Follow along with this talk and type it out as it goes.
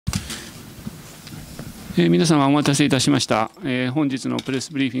皆様お待たせいたしました。本日のプレ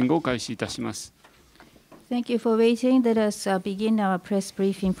スブリーフィングを開始いたします。Thank you for waiting. Let us begin our press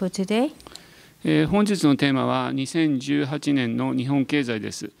briefing for today. 本日のテーマは2018年の日本経済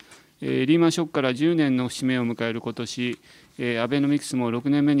です。リーマンショックから10年の節目を迎える今年、アベノミクスも6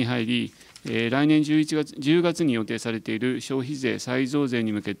年目に入り、来年10月に予定されている消費税再増税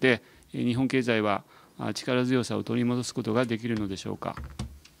に向けて、日本経済は力強さを取り戻すことができるのでしょうか。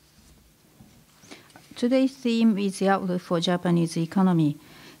Today's theme is the outlook for Japanese economy.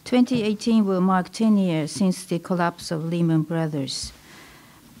 2018 will mark 10 years since the collapse of Lehman Brothers.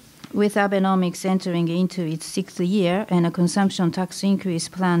 With Abenomics entering into its sixth year and a consumption tax increase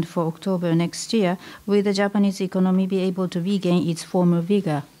planned for October next year, will the Japanese economy be able to regain its former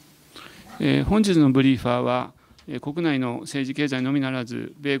vigor? 本日のブリーファーは、国内の政治経済のみなら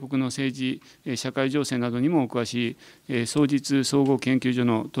ず、米国の政治、社会情勢などにもお詳しい、ソジツ総合研究所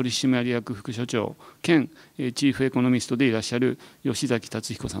の取締役副所長兼チーフエコノミストでいらっしゃる吉崎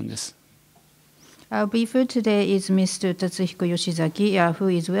達彦さんです。Our briefer today is Mr. Tatsuhiko Yoshizaki, who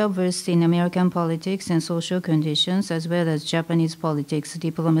is well versed in American politics and social conditions, as well as Japanese politics,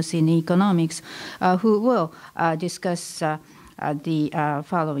 diplomacy, and economics, who will discuss the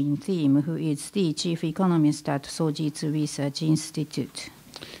following theme, who is the chief economist at Sojitz Research Institute.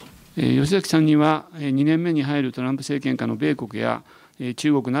 吉崎さんには2年目に入るトランプ政権下の米国や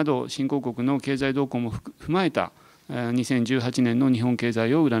中国など新興国の経済動向も踏まえた2018年の日本経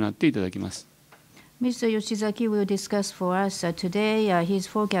済を占っていただきます。Mr. Yoshizaki will discuss for us today his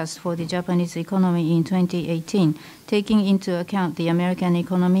forecast for the Japanese economy in 2018, taking into account the American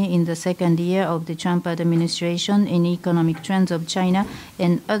economy in the second year of the Trump administration and economic trends of China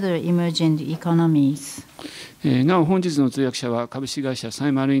and other emerging economies. なお本日の通訳者は株式会社サ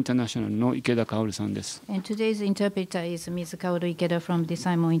イマルインターナショナルの池田薫さんです。And today's interpreter is Ms. Kaoru Ikeda from the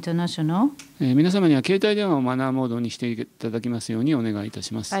Simon International. 皆様には携帯電話をマナーモードにしていただきますようにお願いいた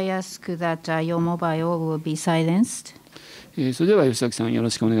します。I ask that your mobile will be silenced. それでは吉崎さんよろ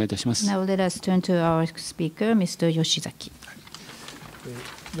しくお願いいたします。Now let us turn to our speaker, Mr. Yoshizaki.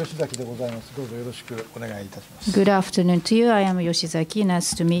 吉崎でございます。どうぞよろしくお願いいたします。Good afternoon to you. I am Yoshizaki.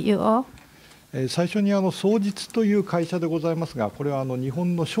 Nice to meet you all. 最初にSojitzという会社でございますが、これは日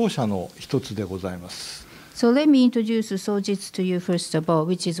本の商社の一つでございます。So let me introduce Sojitz to you first of all,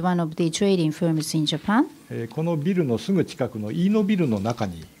 which is one of the trading firms in Japan. このビルのすぐ近くの飯野ビルの中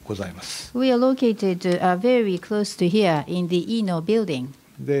にございます。We are located very close to here in the Ino building.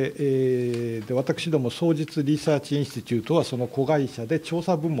 で私どもSojitzリサーチインスティチュートはその子会社で調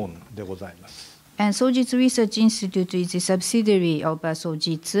査部門でございます。And Sojitz Research Institute is a subsidiary of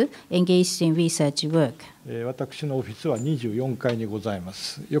Sojitz engaged in research work. 私のオフィスは24階にございま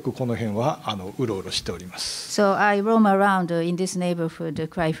す。よくこの辺はうろうろしております。So I roam around in this neighborhood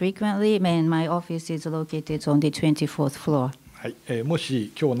quite frequently, and my office is located on the 24th floor. はい、も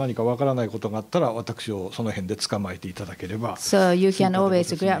し今日何かわからないことがあったら私をその辺で捕まえていただければ。So you can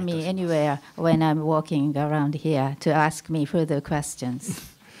always grab me anywhere when I'm walking around here to ask me further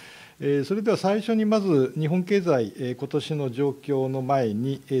questions. それでは最初にまず日本経済今年の状況の前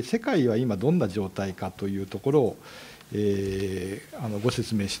に世界は今どんな状態かというところをご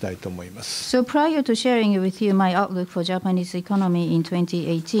説明したいと思います。So prior to sharing with you my outlook for Japanese economy in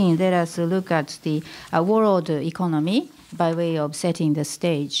 2018, let us look at the world economy by way of setting the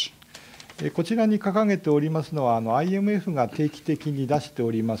stage. こちらに掲げておりますのはIMF が定期的に出して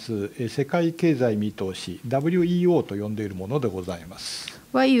おります世界経済見通し WEO と呼んでいるものでございます。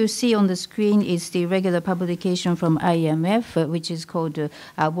What you see on the screen is the regular publication from IMF, which is called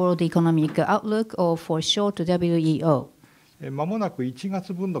World Economic Outlook, or for short WEO. まもなく1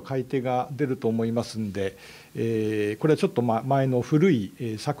月分の改定が出ると思いますので、これはちょっと前の古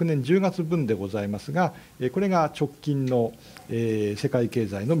い昨年10月分でございますが、これが直近の世界経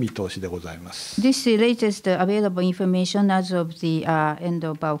済の見通しでございます。This is the latest available information as of the end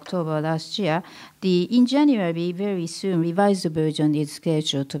of October last year. In January, very soon, revised version is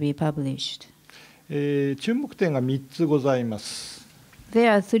scheduled to be published. 注目点が3つございます。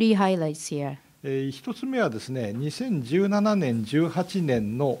There are three highlights here. 1つ目はですね、2017年、18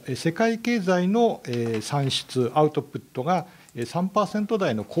年の世界経済の算出、アウトプットが 3%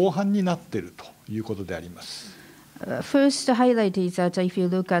 台の後半になっているということであります。First highlight is that if you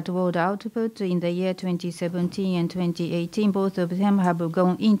look at world output in the year 2017 and 2018, both of them have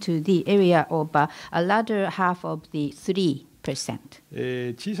gone into the area of a latter half of the 3%.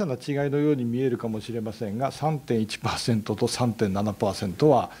 小さな違いのように見えるかもしれませんが 3.1% と 3.7%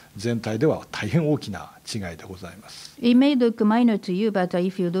 は全体では大変大きな違いでございます。It may look minor to you, but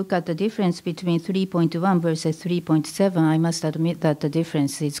if you look at the difference between 3.1 versus 3.7, I must admit that the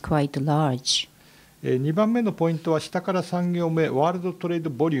difference is quite large. 2番目のポイントは、下から3行目、ワールドトレー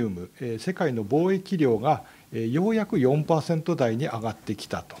ドボリューム、世界の貿易量がようやく 4% 台に上がってき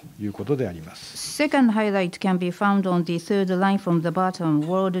たということであります。Second highlight can be found on the third line from the bottom,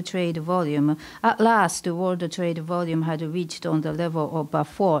 world trade volume. At last, the world trade volume had reached on the level of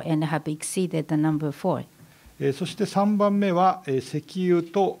 4 and have exceeded the number 4. そして3番目は、石油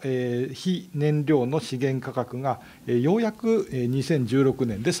と非燃料の資源価格がようやく2016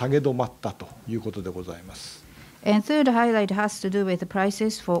年で下げ止まったということでございます。And third highlight has to do with the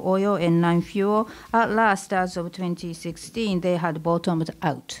prices for oil and non-fuel. At last, as of 2016, they had bottomed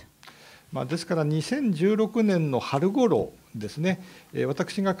out. ですから2016年の春頃ですね、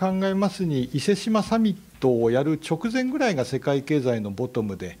私が考えますに、伊勢志摩サミットをやる直前ぐらいが世界経済のボト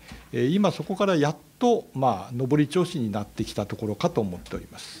ムで、今そこからやっと上り調子になってきたところかと思っており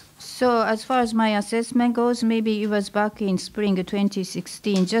ます。So, as far as my assessment goes, maybe it was back in spring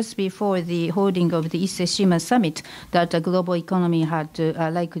 2016, just before the holding of the Ise-Shima summit, that the global economy had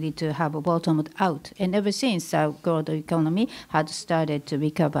likely to have bottomed out. And ever since, the global economy had started to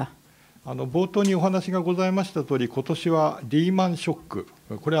recover. 冒頭にお話がございましたとおり、今年はリーマンショック、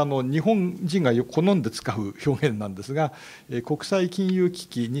これは日本人が好んで使う表現なんですが、国際金融危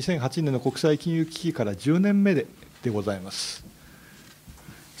機、2008年の国際金融危機から10年目でございます。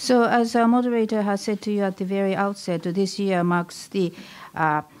So, as our moderator has said to you at the very outset, this year marks the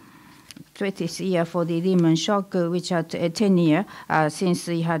 20th year for the Lehman shock, which had 10 years since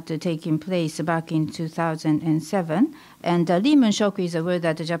it had taken place back in 2007. And Lehman shock is a word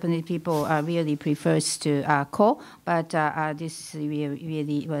that the Japanese people really prefers to call, but this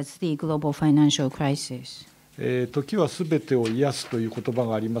really was the global financial crisis. 時はすべてを癒すという言葉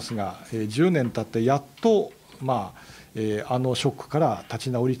がありますが、10年経ってやっとショックから立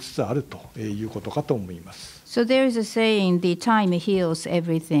ち直りつつあるということかと思います。So there is a saying, the time heals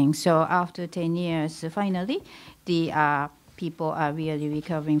everything. So after 10 years, finally, the people are really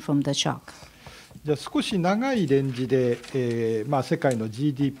recovering from the shock. じゃあ少し長いレンジで、世界の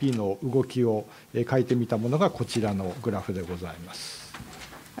GDP の動きを書いてみたものがこちらのグラフでございます。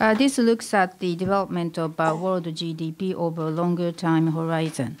This looks at the development of world GDP over a longer time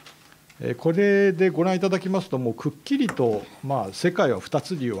horizon. これでご覧いただきますと、もうくっきりと、世界は2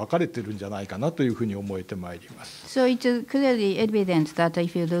つに分かれてるんじゃないかなというふうに思えてまいります。So it's clearly evident that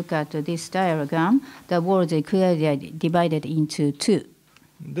if you look at this diagram, the world is clearly divided into two.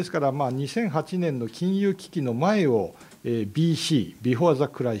 ですから2008年の金融危機の前を BC、Before the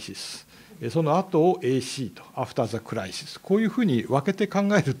Crisis、その後を AC と After the Crisis、こういうふうに分けて考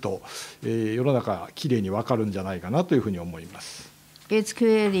えると、世の中きれいに分かるんじゃないかなというふうに思います。It's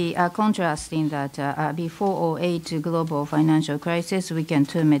clearly contrasting that before 08 global financial crisis, we can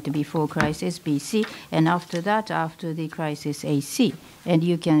term it before crisis BC, and after that, after the crisis AC, and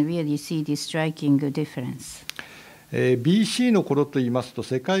you can really see the striking difference. BC の頃といいますと、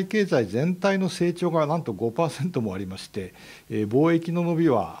世界経済全体の成長がなんと 5% もありまして、貿易の伸び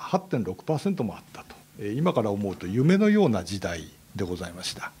は 8.6% もあったと、今から思うと夢のような時代でございま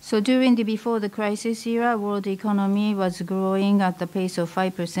した。So during the before the crisis era, world economy was growing at the pace of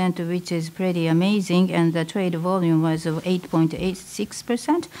 5%, which is pretty amazing, and the trade volume was of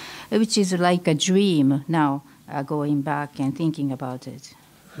 8.86%, which is like a dream now, going back and thinking about it.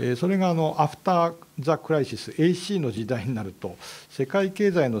 それがアフター・ザ・クライシス AC の時代になると、世界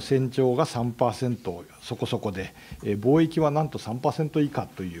経済の成長が 3% そこそこで、貿易はなんと 3% 以下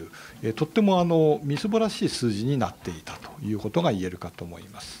という、とってもみすぼらしい数字になっていたということが言えるかと思い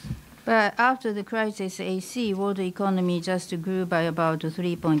ます。But after the crisis AC, world economy just grew by about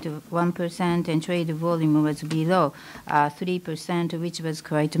 3.1%, and trade volume was below 3%, which was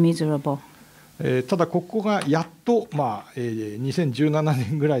quite miserable. ただ、ここがやっと、2017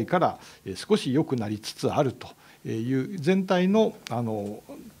年ぐらいから少し良くなりつつあるという全体の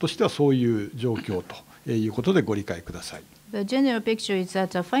としてはそういう状況ということでご理解ください。The general picture is that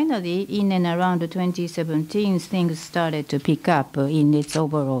finally, in and around 2017, things started to pick up in its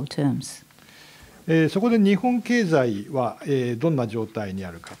overall terms. そこで日本経済はどんな状態に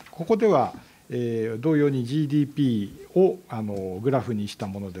あるか。ここでは同様に GDP をグラフにした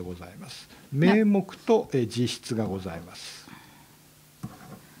ものでございます。名目と実質がございます。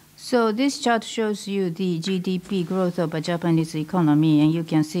So this chart shows you the GDP growth of a Japanese economy, and you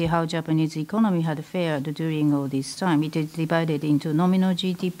can see how Japanese economy had fared during all this time. It is divided into nominal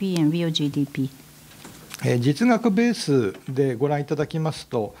GDP and real GDP. 実額ベースでご覧いただきます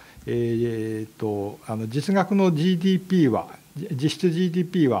と、実額の GDP は、実質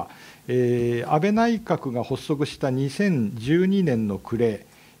GDP は、安倍内閣が発足した2012年の暮れ、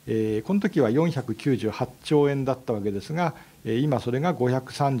この時は498兆円だったわけですが、今それが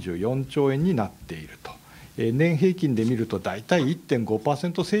534兆円になっていると。年平均で見ると大体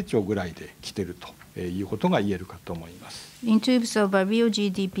 1.5% 成長ぐらいで来ているということが言えるかと思います。In terms of real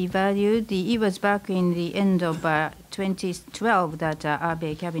GDP value, it was back in the end of 2012 that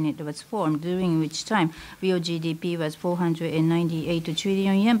Abe cabinet was formed, during which time real GDP was 498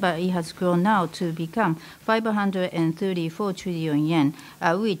 trillion yen, but it has grown now to become 534 trillion yen,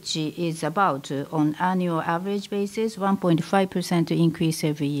 which is about, on annual average basis, 1.5% increase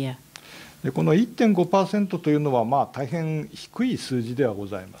every year. でこの 1.5% というのは大変低い数字ではご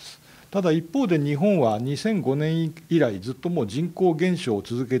ざいます。ただ一方で日本は2005年以来ずっともう人口減少を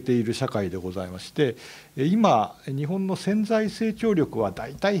続けている社会でございまして、今日本の潜在成長力はだ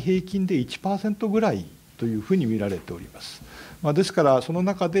いたい平均で 1% ぐらいというふうに見られております。ですからその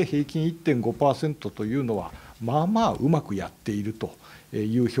中で平均 1.5% というのはまあまあうまくやっていると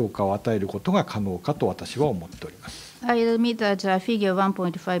いう評価を与えることが可能かと私は思っております。I admit that figure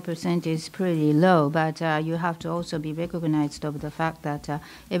 1.5% is pretty low, but you have to also be recognized of the fact that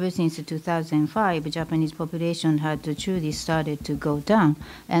ever since 2005, Japanese population had truly started to go down,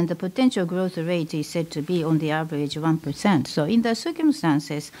 and the potential growth rate is said to be on the average 1%. So in the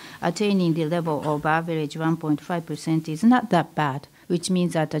circumstances, attaining the level of average 1.5% is not that bad, which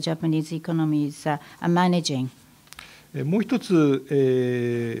means that the Japanese economy is managing.もう一つ、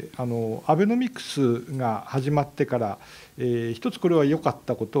アベノミクスが始まってから、一つこれは良かっ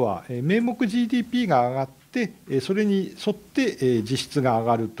たことは、名目 GDP が上がって、それに沿って、実質が上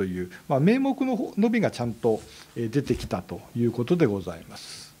がるという、名目の伸びがちゃんと出てきたということでございま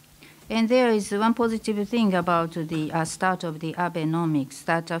す。And there is one positive thing about the start of the Abenomics,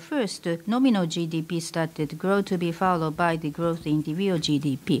 that first, nominal GDP started to grow to be followed by the growth in the real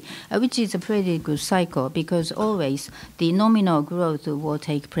GDP, which is a pretty good cycle because always the nominal growth will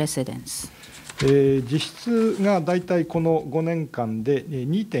take precedence. 実質がだいたいこの5年間で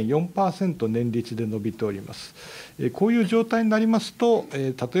 2.4% 年率で伸びております。こういう状態になりますと、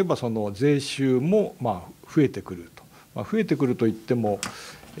例えばその税収も増えてくると。増えてくるといっても、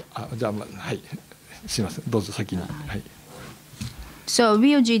じゃあ、はい、すみません、どうぞ先に。はい。So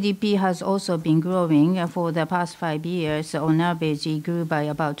real GDP has also been growing for the past 5 years. On average, it grew by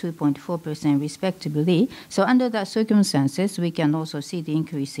about 2.4% respectively. So under that circumstances, we can also see the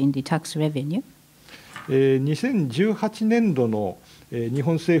increase in the tax revenue. 2018年度の日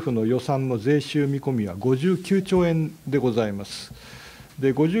本政府の予算の税収見込みは59兆円でございます。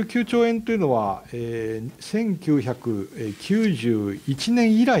で59兆円というのは、1991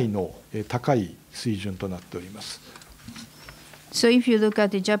年以来の高い水準となっております。So if you look at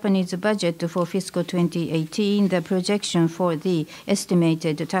the Japanese budget for fiscal 2018, the projection for the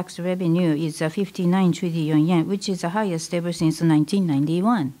estimated tax revenue is 59 trillion yen, which is the highest ever since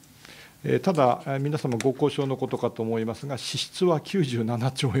 1991. ただ、皆様ご交渉のことかと思いますが、支出は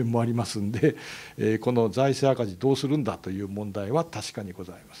97兆円もありますので、この財政赤字どうするんだという問題は確かにご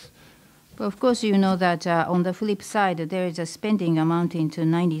ざいます。Of course, you know that on the flip side, there is a spending amounting to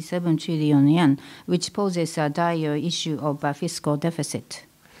 97 trillion yen, which poses a dire issue of fiscal deficit.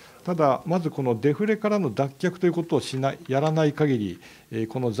 ただ、まずこのデフレからの脱却ということをやらない限り、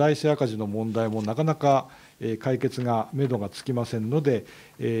この財政赤字の問題もなかなか解決が目処がつきませんので、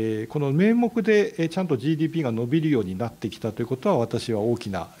この名目でちゃんと GDP が伸びるようになってきたということは、私は大き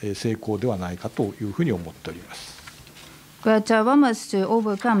な成功ではないかというふうに思っております。But one must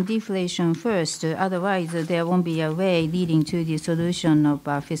overcome deflation first, otherwise there won't be a way leading to the solution of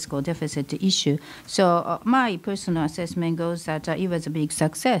fiscal deficit issue. So my personal assessment goes that it was a big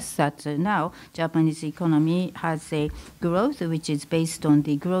success that now Japanese economy has a growth which is based on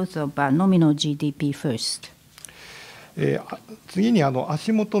the growth of nominal GDP first. 次に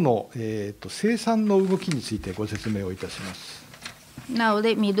足元の、生産の動きについてご説明をいたします。Now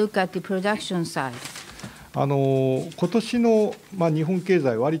let me look at the production side. 今年の、日本経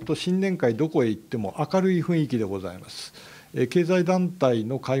済、割と新年会どこへ行っても明るい雰囲気でございます。経済団体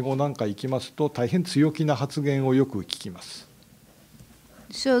の会合なんか行きますと、大変強気な発言をよく聞きます。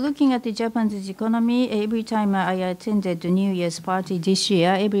So looking at the Japanese economy, every time I attended the New Year's party this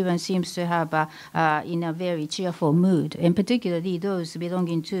year, everyone seems to have in a very cheerful mood, and particularly those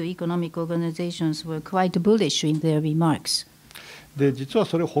belonging to economic organizations were quite bullish in their remarks. で実は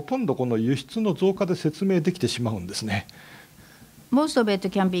それほとんどこの輸出の増加で説明できてしまうんですね。Most of it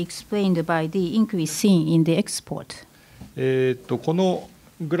can be explained by the increase seen in the export. この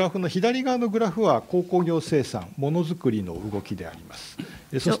グラフの左側のグラフは鉱工業生産、ものづくりの動きであります。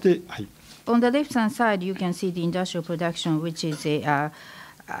そして、はい。On the left hand side, you can see the industrial production, which is a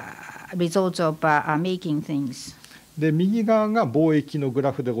result of making things. で右側が貿易のグ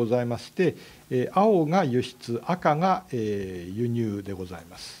ラフでございまして、青が輸出、赤が輸入でござい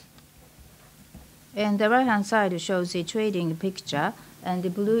ます。And the right-hand side shows a trading picture, and the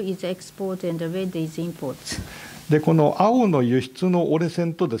blue is export and the red is import. でこの青の輸出の折れ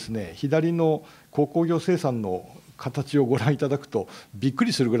線とですね、左の鉱工業生産の形をご覧いただくと、びっく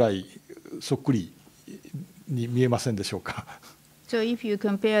りするぐらいそっくりに見えませんでしょうか。So if you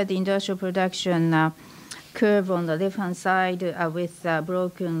compare the industrial production curve on the left-hand side with the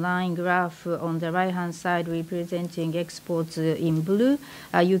broken line graph on the right-hand side representing exports in blue,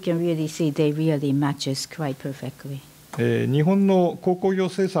 you can really see they really matches quite perfectly. 日本の鉱工業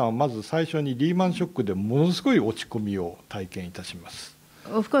生産はまず最初にリーマンショックでものすごい落ち込みを体験いたします。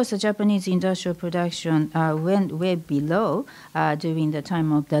Of course, the Japanese industrial production went way below during the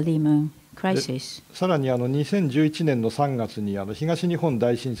time of the Lehman crisis. さらに2011年の3月に東日本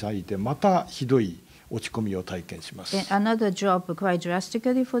大震災でまたひどい落ち込みを体験します。Another drop quite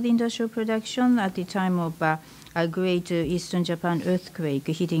drastically for the industrial production at the time of a great Eastern Japan earthquake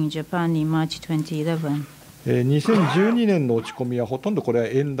hitting Japan in March 2011. 2012年の落ち込みはほとんどこれは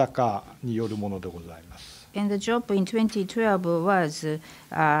円高によるものでございます。And the drop in 2012 was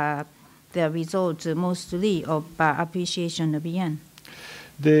the result mostly of appreciation of yen.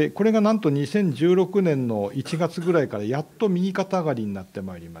 でこれがなんと2016年の1月ぐらいからやっと右肩上がりになって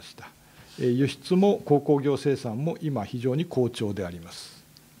まいりました。輸出も鉱工業生産も今非常に好調であります。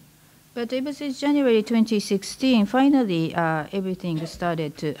But ever since January 2016, finally everything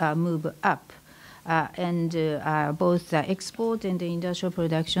started to move up. And both the export and the industrial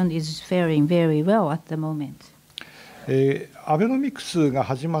production is faring very well at the moment. アベノミクスが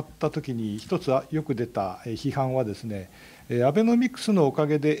始まったときに一つよく出た批判はですね、アベノミクスのおか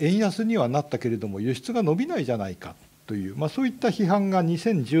げで円安にはなったけれども輸出が伸びないじゃないかという、そういった批判が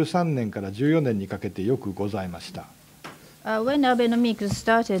2013年から14年にかけてよくございました。When Abenomics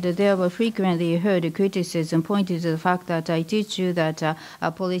started, there were frequently heard criticism pointing to the fact that it is true that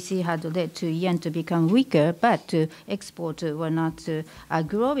policy had led to yen to become weaker, but exports were not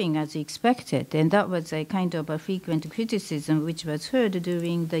growing as expected. And that was a kind of a frequent criticism which was heard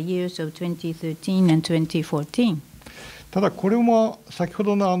during the years of 2013 and 2014. ただこれも先ほ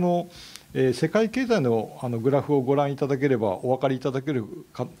どの世界経済のグラフをご覧いただければお分かりいただける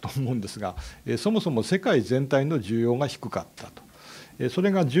かと思うんですが、そもそも世界全体の需要が低かったと。それ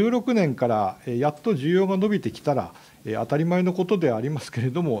が16年からやっと需要が伸びてきたら、当たり前のことではありますけれ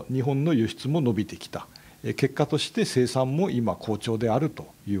ども、日本の輸出も伸びてきた。結果として生産も今好調であると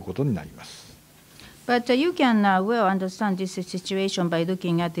いうことになります。But you can well understand this situation by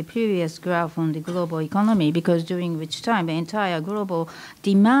looking at the previous graph on the global economy, because during which time the entire global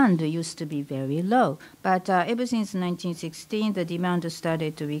demand used to be very low. But ever since 1916, the demand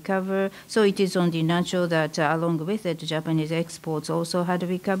started to recover, so it is only natural that along with it, Japanese exports also had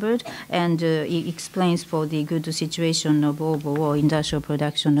recovered, and it explains for the good situation of overall industrial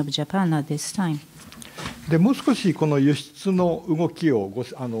production of Japan at this time. でもう少しこの輸出の動きを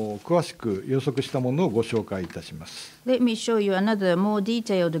詳しく予測したものをご紹介いたします。Let me show you another more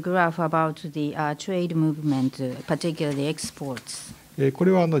detailed graph about the trade movement, particularly exports. こ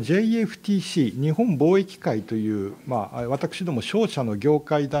れはJFTC 日本貿易会という、私ども商社の業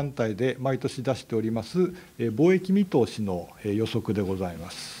界団体で毎年出しております貿易見通しの予測でございま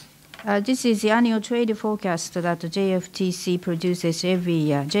す。This is the annual trade forecast that JFTC produces every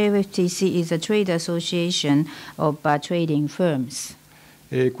year. JFTC is a trade association of trading firms.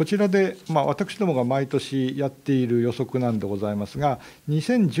 こちらで、私どもが毎年やっている予測なんでございますが、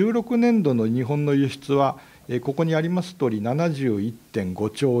2016年度の日本の輸出は、ここにありますとおり 71.5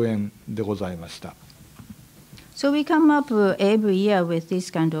 兆円でございました。So we come up every year with this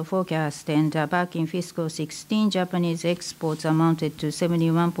kind of forecast, and back in fiscal 16, Japanese exports amounted to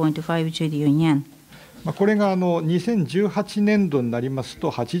 71.5 trillion yen. これが2018年度になりますと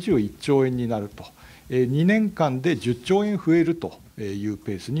81兆円になると、2年間で10兆円増えるという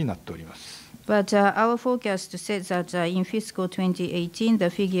ペースになっております。But our forecast says that in fiscal 2018, the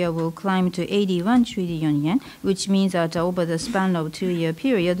figure will climb to 81 trillion yen, which means that over the span of a 2-year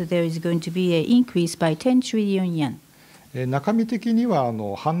period, there is going to be an increase by 10 trillion yen. 中身的には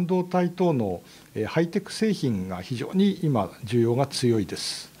半導体等のハイテク製品が非常に今需要が強いで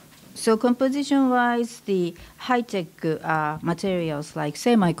す。So composition-wise, the high-tech materials like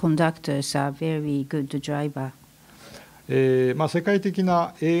semiconductors are very good driver. 世界的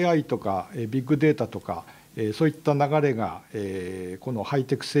な AI とかビッグデータとかそういった流れがこのハイ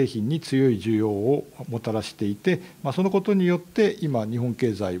テク製品に強い需要をもたらしていて、そのことによって今日本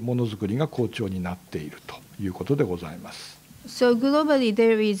経済ものづくりが好調になっているということでございます。So globally,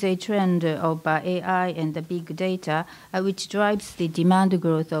 there is a trend of AI and the big data, which drives the demand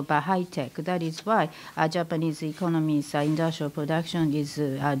growth of high tech. That is why Japanese economy's industrial production is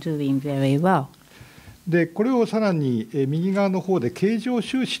doing very well. でこれをさらに右側の方で経常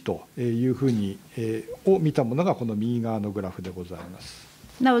収支というふうにを見たものがこの右側のグラフでございます。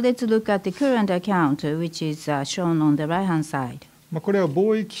Now let's look at the current account, which is shown on the right-hand side. これは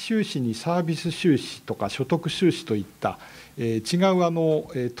貿易収支にサービス収支とか所得収支といった違う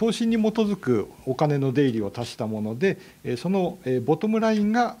投資に基づくお金の出入りを足したもので、そのボトムライ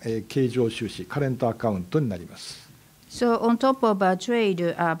ンが経常収支、カレントアカウントになります。So on top of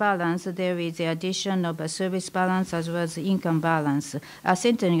trade balance, there is the addition of a service balance as well as income balance,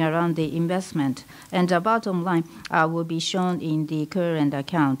 centering around the investment. And the bottom line will be shown in the current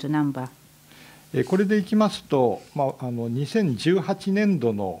account number. これでいきますと、2018年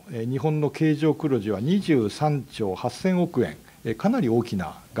度の日本の経常黒字は23兆8000億円、かなり大き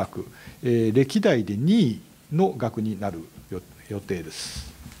な額、歴代で2位の額になる予定です。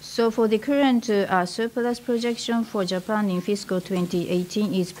So for the current surplus projection for Japan in fiscal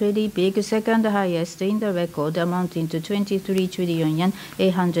 2018 is pretty big, second highest in the record, amounting to 23 trillion yen,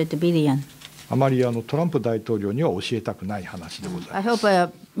 800 billion. あまりトランプ大統領には教えたくない話でございます。I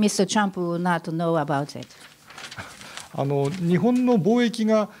hope Mr. Trump will not know about it. 日本の貿易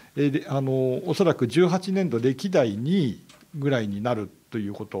がおそらく18年度歴代2位ぐらいになるとい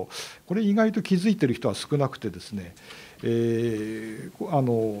うこと、これ意外と気づいている人は少なくてですね、私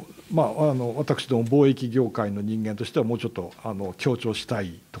ども貿易業界の人間としてはもうちょっと強調した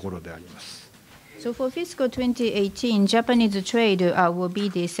いところであります。So for fiscal 2018, Japanese trade will be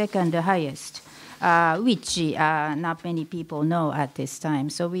the second highest, which not many people know at this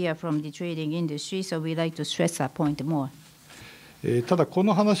time. So we are from the trading industry, so we like to stress that point more. ただこ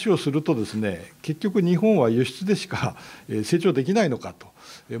の話をするとですね、結局日本は輸出でしか成長できないのか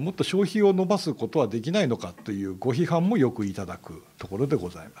と、もっと消費を伸ばすことはできないのかというご批判もよくいただくところでご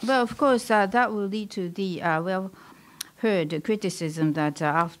ざいます。Well, of course, that will lead to the well-heard criticism that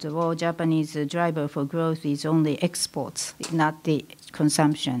after all, Japanese driver for growth is only exports, not the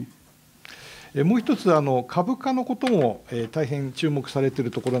consumption. もう一つ株価のことも大変注目されている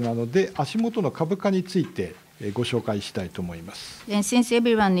ところなので、足元の株価についてご紹介したいと思います。And since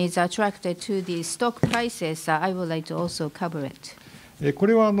everyone is attracted to the stock prices, I would like to also cover it. こ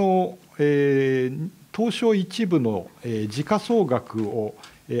れは東証一部の時価総額を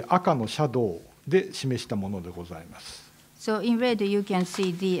赤のシャドウで示したものでございます。So in red, you can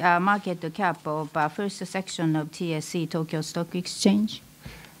see the market cap of first section of TSE, Tokyo Stock Exchange.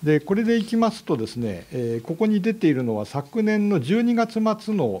 でこれでいきますとですね、ここに出ているのは昨年の12月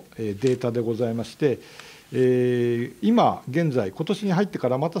末のデータでございまして、今現在、今年に入ってか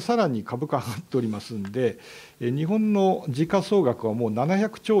らまたさらに株価上がっておりますんで、日本の時価総額はもう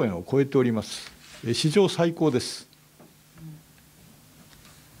700兆円を超えております。史上最高です。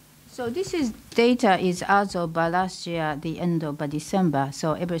So this is data is as of last year, the end of December.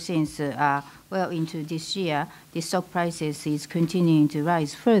 So ever since well into this year, the stock prices is continuing to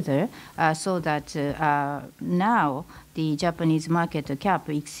rise further, so that now the Japanese market cap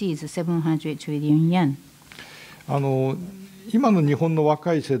exceeds 700 trillion yen. 今の日本の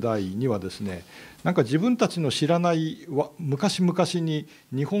若い世代にはですね、なんか自分たちの知らない昔々に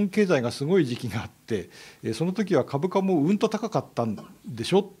日本経済がすごい時期があって、その時は株価もうんと高かったんで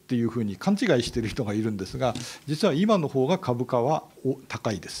しょっていうふうに勘違いしている人がいるんですが、実は今の方が株価は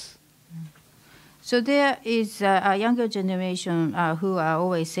高いです。So there is a younger generation who are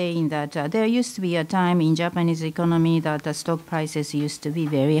always saying that there used to be a time in Japanese economy that the stock prices used to be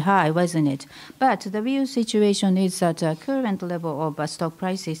very high, wasn't it? But the real situation is that the current level of stock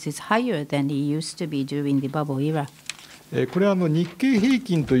prices is higher than it used to be during the bubble era. これは日経平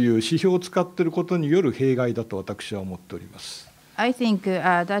均という指標を使っていることによる弊害だと私は思っております。I think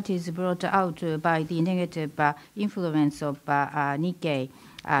that is brought out by the negative influence of Nikkei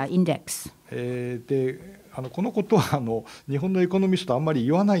index. でこのことは日本のエコノミストはあんまり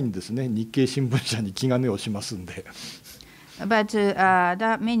言わないんですね。日経新聞社に気兼ねをしますんで。But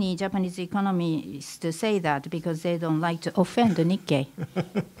that many Japanese economists say that because they don't like to offend Nikkei.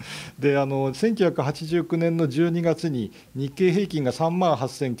 で1989年の12月に日経平均が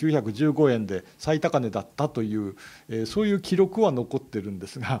38,915円で最高値だったという、そういう記録は残ってるんで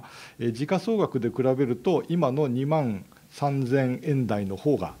すが、時価総額で比べると今の23,000円台の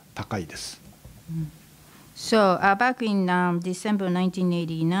方が高いです。So back in December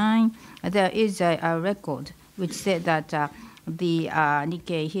 1989, there is a record which said that the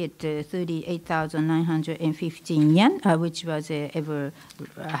Nikkei hit 38,915 yen, which was the ever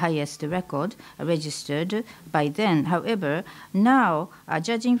highest record registered by then. However, now,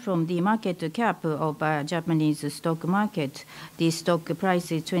 judging from the market cap of Japanese stock market, the stock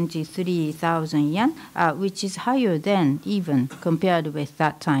price is 23,000 yen, which is higher than even compared with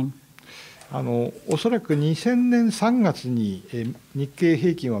that time. おそらく2000年3月に日経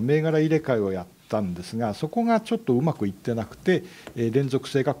平均は銘柄入れ替えをやったんですが、そこがちょっとうまくいってなくて、連続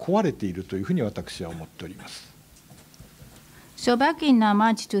性が壊れているというふうに私は思っております。So back in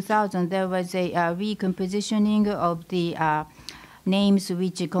March 2000, there was a recompositioning of the names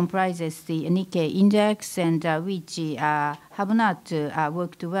which comprises the Nikkei index and which have not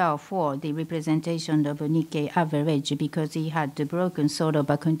worked well for the representation of Nikkei average because it had broken sort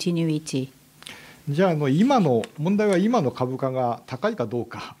of a continuity. じゃあ今の問題は今の株価が高いかどう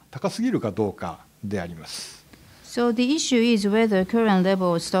か、高すぎるかどうかであります。So the issue is whether current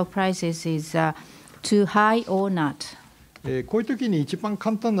level of stock prices is too high or not. こういう時に一番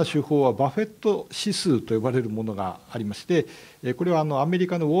簡単な手法はバフェット指数と呼ばれるものがありまして、これはアメリ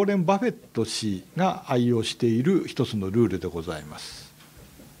カのウォーレン・バフェット氏が愛用している一つのルールでございます。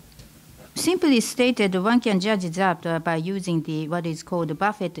Simply stated, one can judge that by using what is called the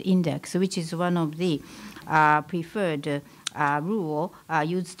Buffett index, which is one of the preferred rule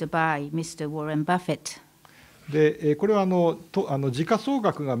used by Mr. Warren Buffett. でこれは時価総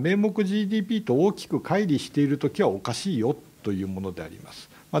額が名目 GDP と大きく乖離しているときはおかしいよというものであります。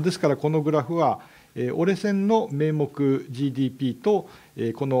ですからこのグラフは折れ線の名目 GDP と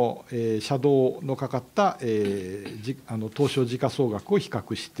このシャドウのかかった東証時価総額を比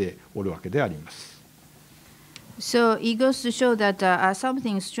較しておるわけであります。So it goes to show that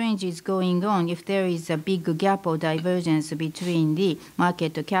something strange is going on if there is a big gap or divergence between the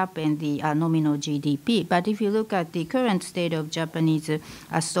market cap and the nominal GDP. But if you look at the current state of Japanese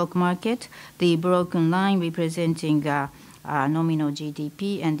stock market, the broken line representing nominal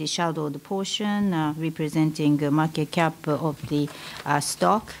GDP and the shadowed portion representing market cap of the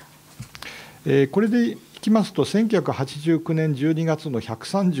stock. これでいきますと、1989年12月の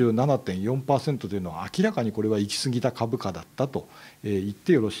 137.4% というのは明らかにこれは行き過ぎた株価だったと言っ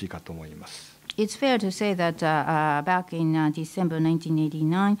てよろしいかと思います。It's fair to say that back in December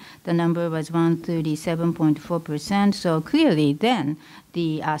 1989, the number was 137.4%. So clearly then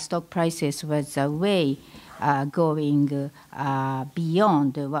the stock prices was way going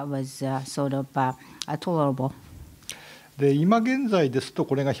beyond what was sort of tolerable. で今現在ですと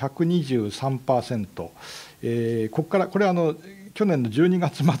これが 123%、ここからこれは去年の12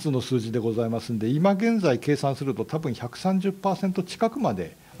月末の数字でございますので、今現在計算すると多分 130% 近くま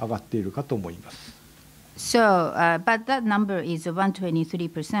で上がっているかと思います。So, but that number is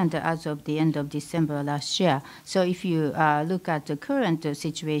 123% as of the end of December last year. So if you look at the current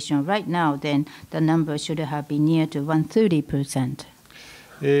situation right now, then the number should have been near to 130%.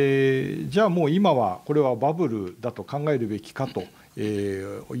 じゃあもう今はこれはバブルだと考えるべきかと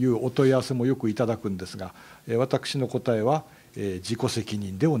いうお問い合わせもよくいただくんですが、私の答えは自己責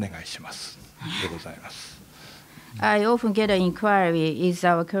任でお願いしますでございます。I often get an inquiry, is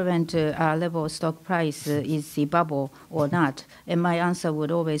our current level of stock price is the bubble or not? And my answer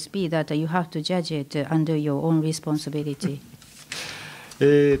would always be that you have to judge it under your own responsibility.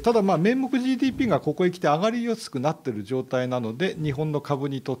 ただ名目 GDP がここへ来て上がりやすくなっている状態なので、日本の株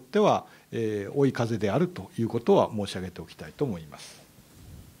にとっては追い風であるということは申し上げておきたいと思います。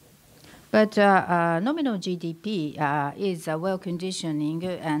But nominal GDP is well conditioning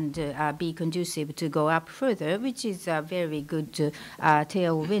and be conducive to go up further, which is a very good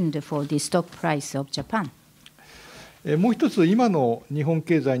tailwind for the stock price of Japan. もう一つ、今の日本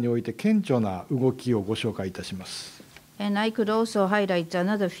経済において顕著な動きをご紹介いたします。And I could also highlight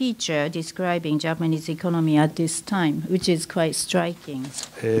another feature describing Japanese economy at this time, which is quite striking.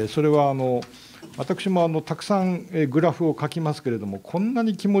 それは私もたくさんグラフを書きますけれども、こんな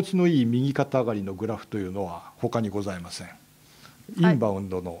に気持ちのいい右肩上がりのグラフというのは他にございません。インバウン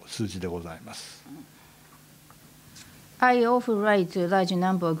ドの数字でございます。I often write a large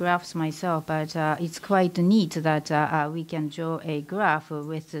number of graphs myself, but it's quite neat that we can draw a graph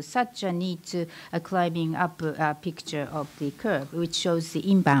with such a neat climbing up picture of the curve, which shows the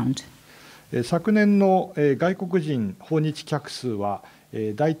inbound. 昨年の外国人訪日客数は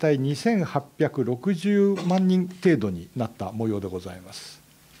だいたい2860万人程度になった模様でございます。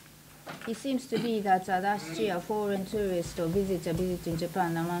It seems to be that last year foreign tourists or visitors visiting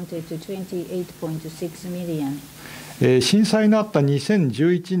Japan amounted to 28.6 million. 震災のあった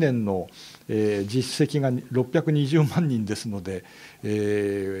2011年の実績が620万人ですので、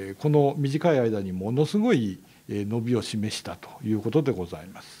この短い間にものすごい伸びを示したということでござい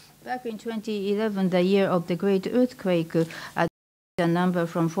ます。Back in 2011, the year of the great earthquake, the number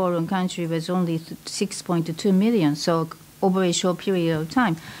from foreign country was only 6.2 million. So over a short period of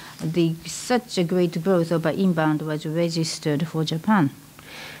time, such a great growth of inbound was registered for Japan.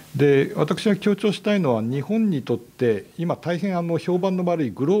 で、私が強調したいのは、日本にとって今大変評判の悪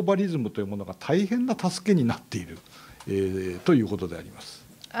いグローバリズムというものが大変な助けになっている、ということであります。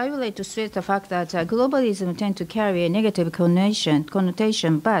I would like to stress the fact that globalism tends to carry a negative connotation,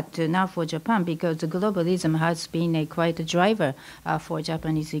 but now for Japan, because globalism has been a quite a driver for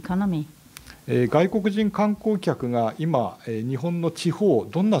Japanese economy. 外国人観光客が今、日本の地方、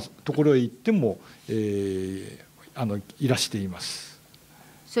どんなところへ行っても、いらしています。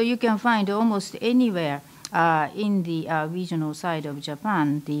So you can find almost anywhere in the regional side of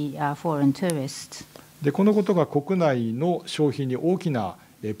Japan the foreign tourists. で、このことが国内の消費に大きな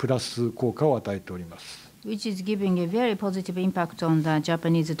プラス効果を与えております。Which is giving a very positive impact on the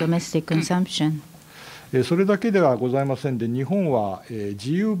Japanese domestic consumption. それだけではございませんで、日本は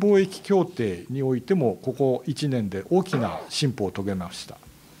自由貿易協定においてもここ1年で大きな進歩を遂げました。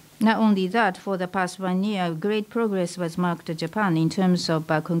Not only that, for the past 1 year, great progress was marked to Japan in terms of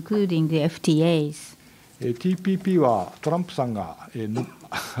concluding the FTAs. TPP はトランプさんが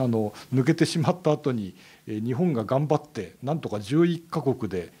抜けてしまった後に、日本が頑張ってなんとか11カ国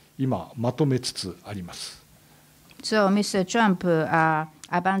で今まとめつつあります。So Mr. Trump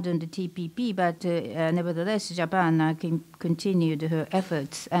abandoned the TPP, but nevertheless, Japan continued her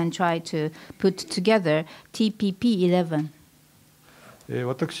efforts and tried to put together TPP 11.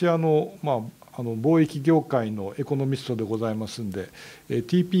 私貿易業界のエコノミストでございますので、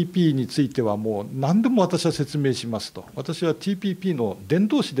TPP についてはもう何度も私は説明しますと、私は TPP の伝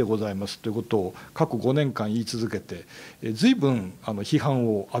道師でございますということを過去5年間言い続けて、随分批判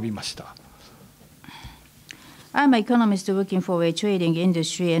を浴びました。I'm an economist working for a trading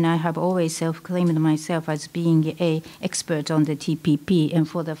industry, and I have always self-claimed myself as being an expert on the TPP. And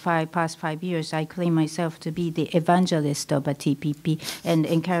for the past 5 years, I claim myself to be the evangelist of a TPP and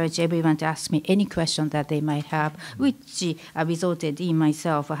encourage everyone to ask me any question that they might have, which resulted in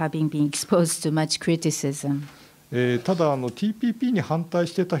myself having been exposed to much criticism. ただTPP に反対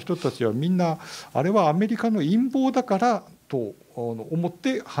していた人たちはみんなあれはアメリカの陰謀だからと思っ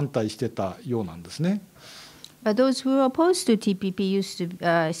て反対してたようなんですね。But those who were opposed to TPP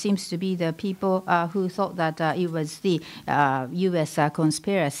seems to be the people who thought that it was the U.S.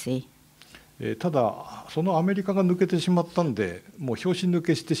 conspiracy. ただ、そのアメリカが抜けてしまったんで、もう拍子抜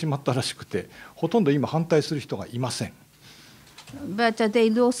けしてしまったらしくて、ほとんど今反対する人がいません。But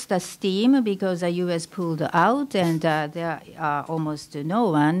they lost the steam because the U.S. pulled out, and there are almost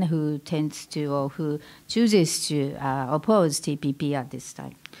no one who tends to or who chooses to oppose TPP at this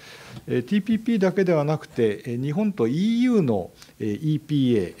time. TPP だけではなくて、日本と EU の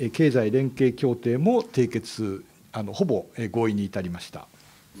EPA 経済連携協定も締結、ほぼ合意に至りました。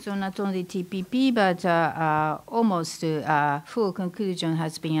So not only TPP, but almost full conclusion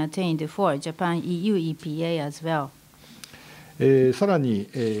has been attained for Japan-EU EPA as well. さらに、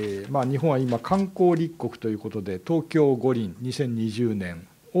日本は今観光立国ということで、東京五輪2020年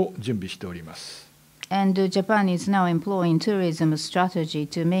を準備しております。And Japan is now employing tourism strategy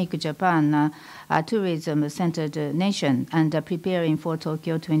to make Japan a tourism-centered nation and preparing for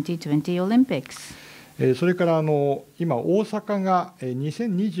Tokyo 2020 Olympics. それから今、大阪が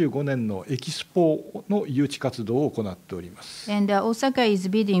2025年のエキスポの誘致活動を行っております。And Osaka is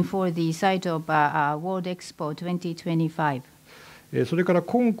bidding for the site of World Expo 2025. それから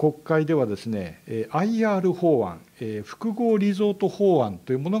今国会ではですね、IR 法案、複合リゾート法案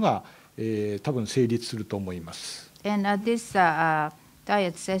というものが多分成立すると思います。And at this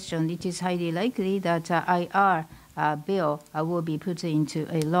Diet session, it is highly likely that IR bill will be put into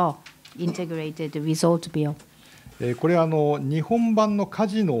a law, integrated resort bill. これは日本版のカ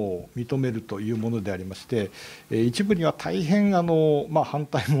ジノを認めるというものでありまして、一部には大変反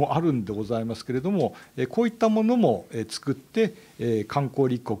対もあるんでございますけれども、こういったものも作って観光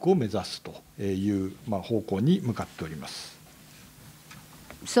立国を目指すという方向に向かっております。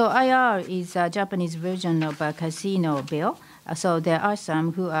So IR is a Japanese version of a casino bill. So there are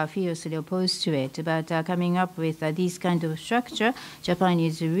some who are fiercely opposed to it, but coming up with this kind of structure, Japan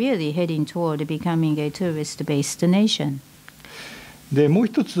is really heading toward becoming a tourist-based nation. でもう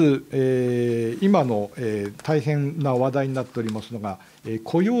一つ、今の、大変な話題になっておりますのが、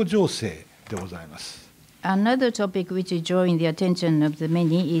雇用情勢でございます。Another topic which is drawing the attention of the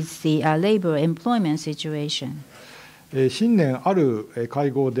many is the labor employment situation. 新年ある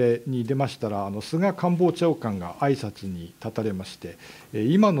会合に出ましたら、菅官房長官が挨拶に立たれまして、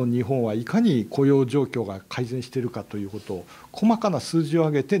今の日本はいかに雇用状況が改善しているかということを、細かな数字を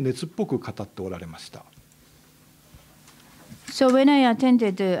挙げて熱っぽく語っておられました。So when I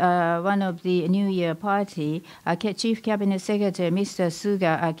attended one of the New Year party, Chief Cabinet Secretary Mr.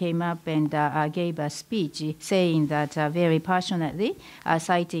 Suga came up and gave a speech saying that very passionately,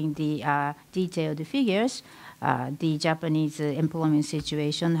 citing the detailed figures, the Japanese employment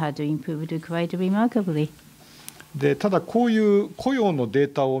situation had improved quite remarkably. でただ、こういう雇用のデ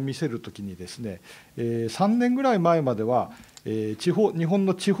ータを見せるときにですね、3年ぐらい前までは、日本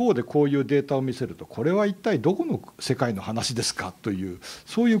の地方でこういうデータを見せると、これは一体どこの世界の話ですかという、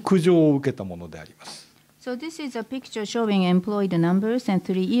そういう苦情を受けたものであります。So this is a picture showing employed numbers, and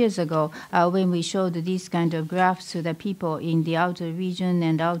 3 years ago, when we showed these kind of graphs to the people in the outer region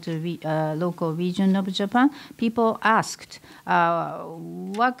and local region of Japan, people asked,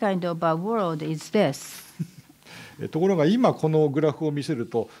 what kind of a world is this? ところが今このグラフを見せる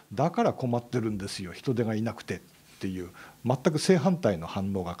と、だから困ってるんですよ、人手がいなくてっていう、全く正反対の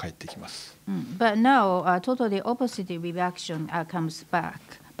反応が返ってきます。But now, totally opposite reaction comes back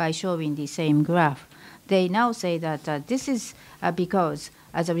by showing the same graph. They now say that this is because,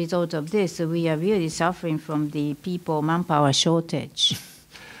 as a result of this, we are really suffering from the people manpower shortage.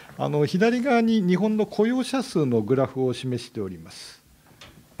 左側に日本の雇用者数のグラフを示しております。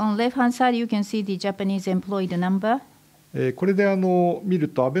On left hand side, you can see the Japanese employed number. これで見る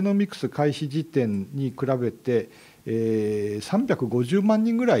と、アベノミクス開始時点に比べて、350万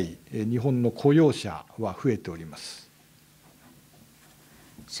人ぐらい日本の雇用者は増えております。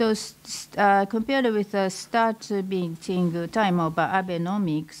So, compared with the start meeting time of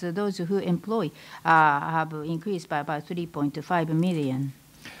Abenomics, those who employ have increased by about 3.5 million.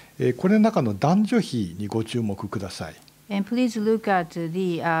 これの中の男女比にご注目ください。And please look at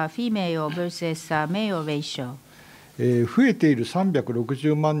the female versus male ratio. 増えている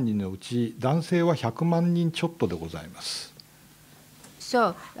360万人のうち、男性は100万人ちょっとでございます。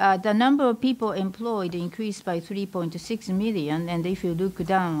So, the number of people employed increased by 3.6 million, and if you look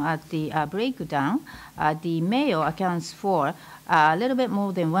down at the breakdown, the male accounts for a little bit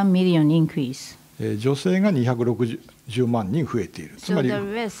more than 1 million increase. 女性が260万人増えている。So, the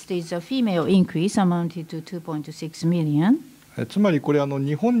rest is a female increase amounted to 2.6 million. つまりこれ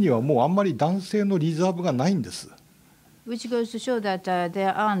日本にはもうあんまり男性のリザーブがないんです。Which goes to show that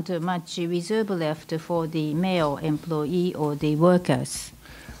there aren't much reserve left for the male employee or the workers.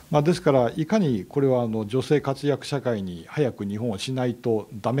 ですから、いかにこれは女性活躍社会に早く日本をしないと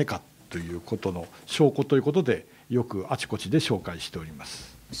ダメかということの証拠ということで、よくあちこちで紹介しております。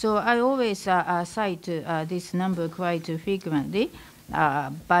So I always cite this number quite frequently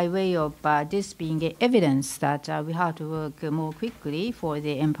by way of this being evidence that we have to work more quickly for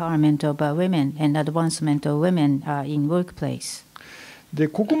the empowerment of women and advancement of women in workplace. で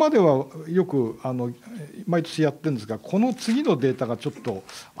ここまではよく毎年やってるんですが、この次のデータがちょっと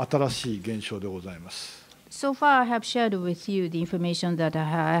新しい現象でございます。So far, I have shared with you the information that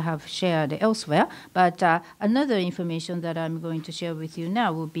I have shared elsewhere, but another information that I'm going to share with you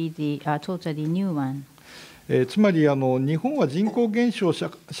now will be the totally new one. つまり日本は人口減少社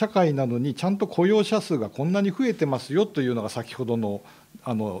会なのに、ちゃんと雇用者数がこんなに増えてますよというのが先ほどの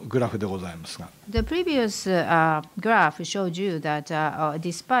グラフでございますが。The previous graph showed you that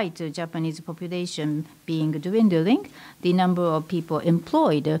despite Japanese population being dwindling, the number of people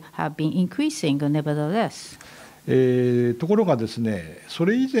employed have been increasing nevertheless. ところがですね、そ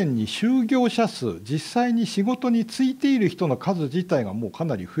れ以前に就業者数、実際に仕事に就いている人の数自体がもうか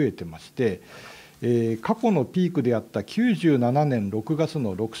なり増えてまして、過去のピークであった97年6月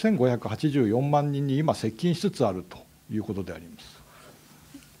の6584万人に今接近しつつあるということであります。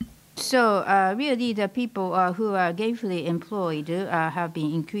So, really, the people who are gainfully employed have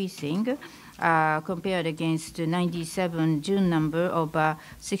been increasing compared against the 97 June number of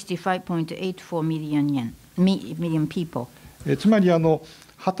 65.84 million people. つまり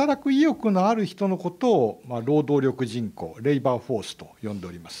働く意欲のある人のことを、労働力人口、レイバーフォースと呼んで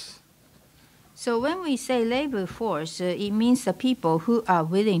おります。So, when we say labor force, it means the people who are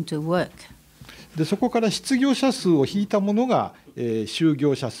willing to work. でそこから失業者数を引いたものが、就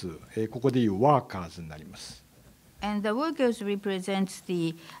業者数、ここでいうワーカーズになります。And the workers represent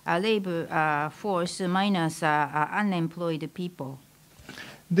the labor force minus unemployed people.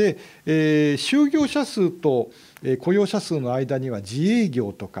 で、就業者数と、雇用者数の間には自営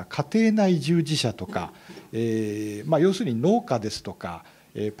業とか家庭内従事者とか、要するに農家ですとか、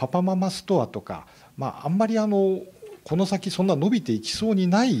パパママストアとか、あんまりこの先そんな伸びていきそうに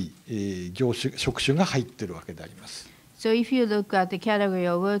ない職種が入っているわけであります。So if you look at the category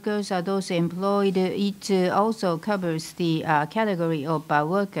of workers, those employed, it also covers the category of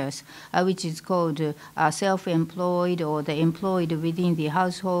workers, which is called self-employed or the employed within the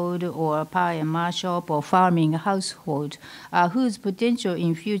household or pie and mash shop or farming household, whose potential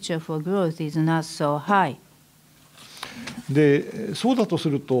in future for growth is not so high. でそうだとす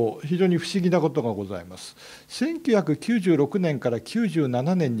ると非常に不思議なことがございます。1996年から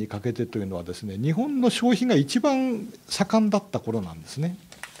97年にかけてというのはですね、日本の消費が一番盛んだった頃なんですね。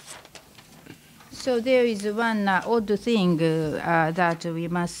So there is one odd thing that we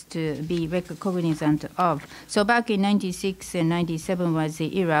must be cognizant of. So back in 96 and 97 was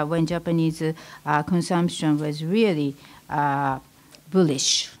the era when Japanese consumption was really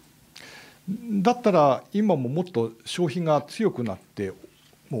bullish. だったら今ももっと消費が強くなって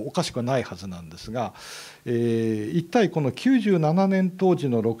もうおかしくないはずなんですが、一体この97年当時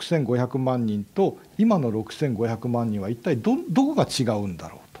の6500万人と今の6500万人は一体どこが違うんだ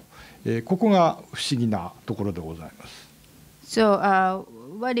ろうと、ここが不思議なところでございます。So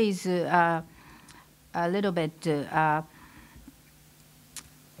what is a little bit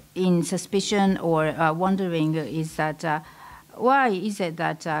in suspicion or wondering is that why is it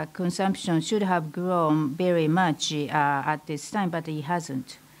that consumption should have grown very much at this time, but it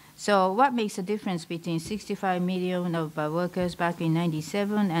hasn't? So what makes the difference between 65 million of workers back in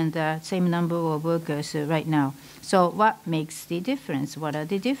 97 and the same number of workers right now? So what makes the difference? What are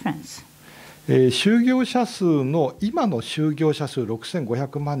the difference? 就業者数の今の就業者数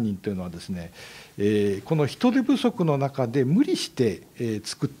6500万人というのはですね、この人手不足の中で無理して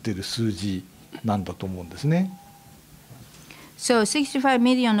作っている数字なんだと思うんですね。So 65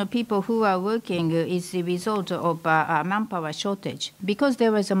 million of people who are working is the result of a manpower shortage. Because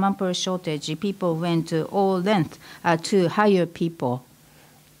there was a manpower shortage, people went all length to hire people.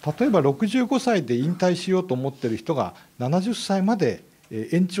 例えば65歳で引退しようと思っている人が70歳まで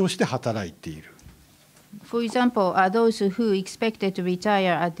延長して働いている。For example, those who expected to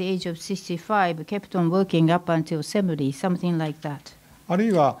retire at the age of 65 kept on working up until 70, something like that. ある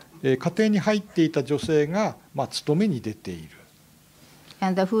いは家庭に入っていた女性が勤めに出ている。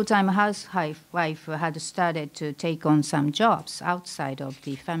And the full-time housewife had started to take on some jobs outside of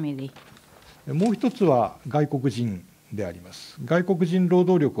the family. もう一つは外国人であります。外国人労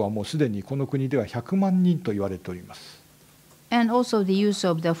働力はもうすでにこの国では100万人と言われております。And also the use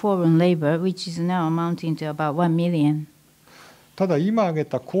of the foreign labor, which is now amounting to about 1 million. ただ今挙げ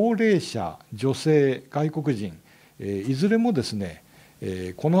た高齢者、女性、外国人、いずれもですね、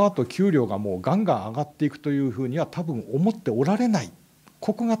この後給料がもうガンガン上がっていくというふうには多分思っておられない。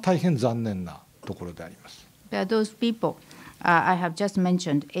ここが大変残念なところであります。Those people I have just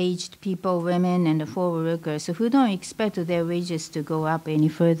mentioned, aged people, women, and foreign workers who don't expect their wages to go up any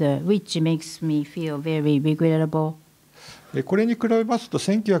further, which makes me feel very regrettable. これに比べますと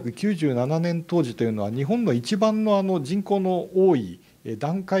1997年当時というのは日本の一番の人口の多い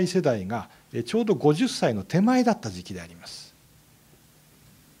団塊世代がちょうど50歳の手前だった時期であります。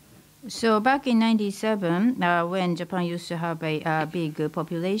So back in 97, when Japan used to have a big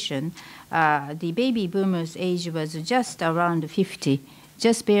population, the baby boomers' age was just around 50,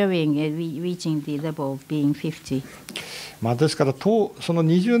 just barely reaching the level of being 50. ですからその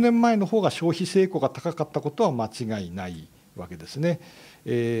20年前の方が消費成功が高かったことは間違いないわけですね。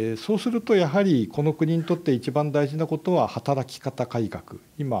そうするとやはりこの国にとって一番大事なことは働き方改革。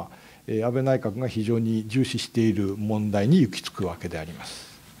今安倍内閣が非常に重視している問題に行き着くわけであります。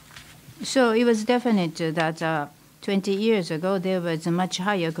So it was definite that 20 years ago there was a much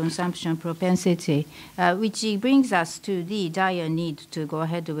higher consumption propensity, which brings us to the dire need to go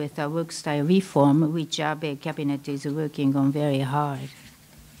ahead with a work style reform, which Abe cabinet is working on very hard.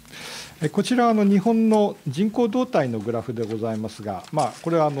 こちらは日本の人口動態のグラフでございますが、こ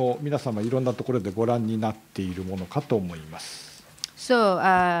れは皆様いろんなところでご覧になっているものかと思います。So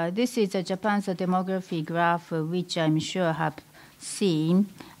this is Japan's demography graph, which I'm sure have seen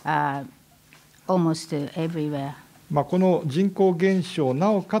almost everywhere. この人口減少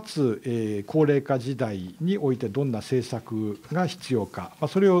なおかつ、高齢化時代においてどんな政策が必要か、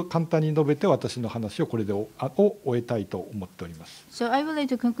それを簡単に述べて私の話をこれで終えたいと思っております。So I would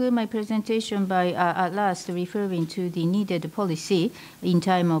like to conclude my presentation by at last referring to the needed policy in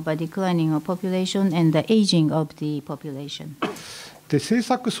time of a declining of population and the aging of the population. で政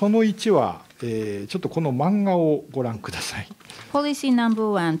策その1は、ちょっとこの漫画をご覧ください。Policy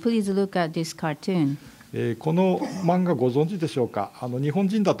number 1, please look at this cartoon. この漫画ご存知でしょうか。日本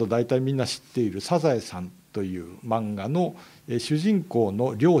人だと大体みんな知っているサザエさんという漫画の主人公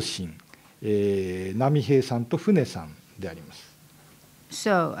の両親、波平さんと船さんであります。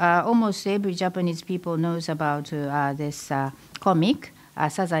So almost every Japanese people knows about this comic,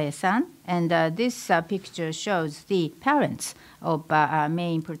 Sazae-san, and this picture shows the parents of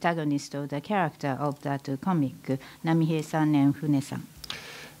main protagonist of the character of that comic, Namihei-san and Fune-san.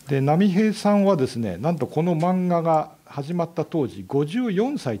 で波平さんはですね、なんとこの漫画が始まった当時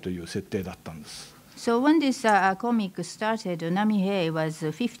54歳という設定だったんです。So when this comic started, Namihei was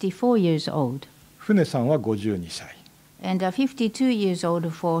 54 years old. 船さんは52歳。And 52 years old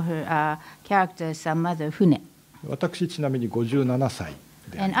for her character's mother, Fune. 私ちなみに57歳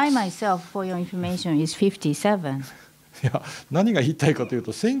であり And ます。 I myself, for your information, is 57. いや、何が言いたいかという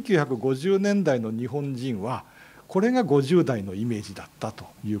と、1950年代の日本人はこれが50代のイメージだったと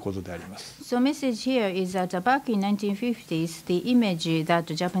いうことであります。So message here is that back in 1950s, the image that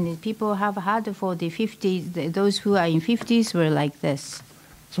Japanese people have had for the 50s, those who are in 50s were like this.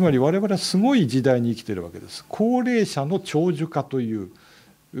 つまり我々はすごい時代に生きているわけです。高齢者の長寿化という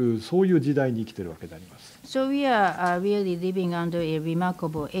そういう時代に生きているわけであります。So we are really living under a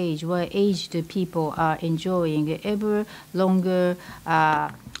remarkable age where aged people are enjoying ever longer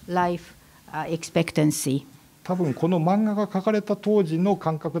life expectancy. 多分この漫画が描かれた当時の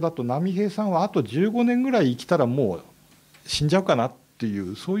感覚だと、波平さんはあと15年ぐらい生きたらもう死んじゃうかなってい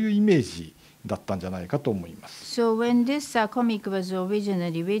うそういうイメージだったんじゃないかと思います。So when this comic was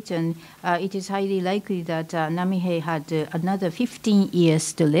originally written, it is highly likely that Namihei had another 15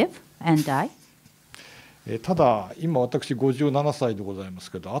 years to live and die. ただ今私57歳でございま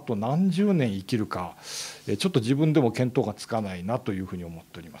すけど、あと何十年生きるかちょっと自分でも見当がつかないなというふうに思っ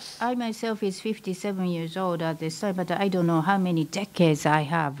ております。I myself is 57 years old at this time, but I don't know how many decades I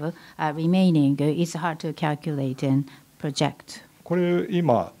have remaining. It's hard to calculate and project. これ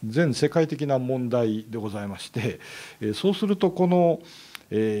今全世界的な問題でございまして、そうするとこの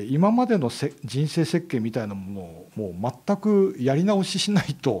今までの人生設計みたいなものをもう全くやり直ししな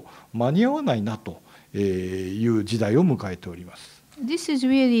いと間に合わないなという時代を迎えております。This is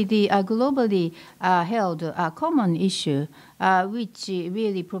really the globally held common issue, which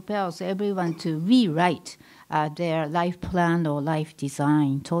really propels everyone to rewrite their life plan or life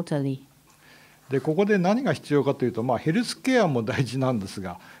design totally. でここで何が必要かというと、ヘルスケアも大事なんです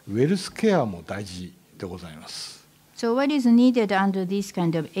が、ウェルスケアも大事でございます。So what is needed under these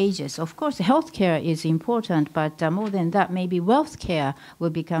kind of ages? Of course, healthcare is important, but more than that, maybe wealth care will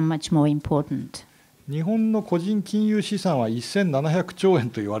become much more important. 日本の個人金融資産は1700兆円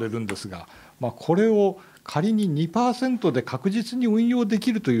と言われるんですが、これを仮に 2% で確実に運用で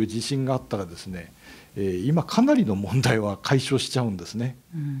きるという自信があったらですね、今かなりの問題は解消しちゃうんですね。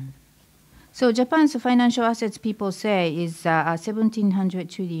So Japan's financial assets, people say, is 1,700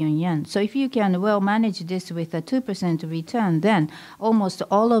 trillion yen. So if you can well manage this with a 2% return, then almost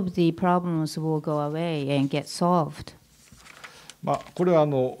all of the problems will go away and get solved. これは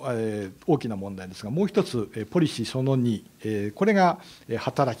大きな問題ですが、もう一つポリシーその2、これが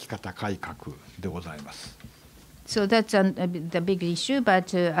働き方改革でございます。So that's the big issue. But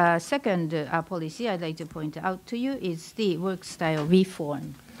second policy I'd like to point out to you is the work style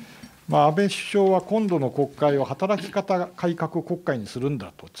reform. 安倍首相は今度の国会を働き方改革国会にするん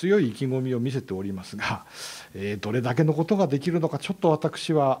だと強い意気込みを見せておりますが、どれだけのことができるのかちょっと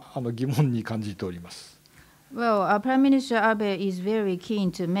私は疑問に感じております。Well, Prime Minister Abe is very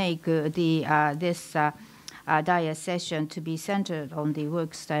keen to make this Diet session to be centered on the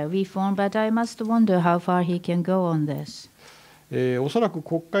work style reform, but I must wonder how far he can go on this. おそらく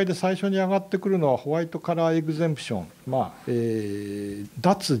国会で最初に上がってくるのはホワイトカラーエグゼンプション、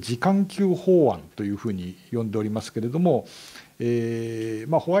脱時間給法案というふうに呼んでおりますけれども、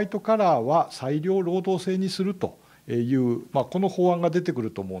ホワイトカラーは裁量労働制にするという、この法案が出てく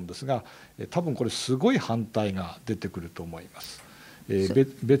ると思うんですが、多分これすごい反対が出てくると思います。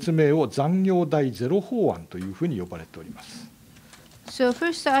別名を残業代ゼロ法案というふうに呼ばれております。So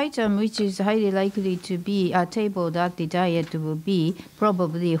first item, which is highly likely to be tabled at the Diet, will be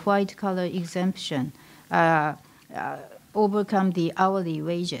probably white collar exemption, overcome the hourly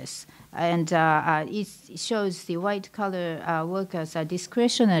wages. And it shows the white collar workers'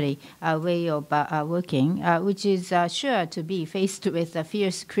 discretionary way of working, which is sure to be faced with a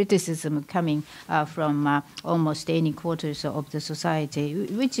fierce criticism coming from almost any quarters of the society,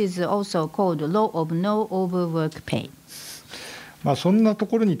 which is also called law of no overwork pay. そんなと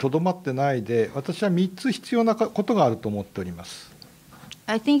ころにとどまってないで、私は3つ必要なことがあると思っております。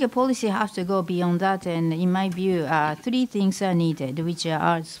I think a policy has to go beyond that, and in my view, three things are needed, which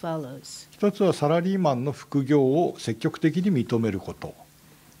are as follows. 一つはサラリーマンの副業を積極的に認めること。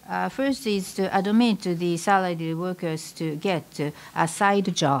First is to admit the salaried workers to get side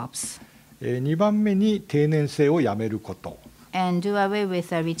jobs. 2番目に定年制をやめること。and do away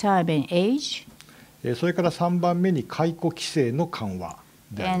with a retirement age. それから3番目に解雇規制の緩和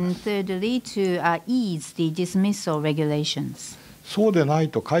でありま And す。 thirdly, to ease the dismissal regulations. そうでない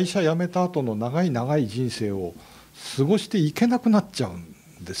と会社辞めた後の長い長い人生を過ごしていけなくなっちゃうん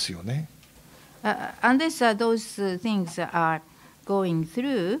ですよね。Unless those things are going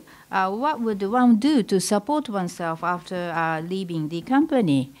through, what would one do to support oneself after leaving the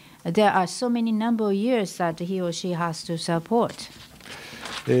company? There are so many number of years that he or she has to support.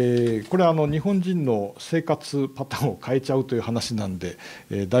 これは日本人の生活パターンを変えちゃうという話なんで、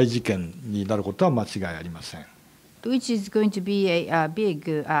大事件になることは間違いありません。Which is going to be a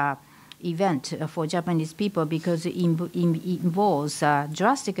big event for Japanese people because it involves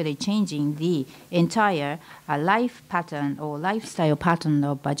drastically changing the entire life pattern or lifestyle pattern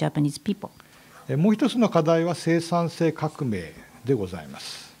of Japanese people. もう一つの課題は生産性革命でございま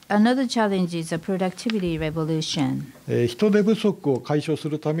す。Another challenge is a productivity revolution. 人手不足を解消す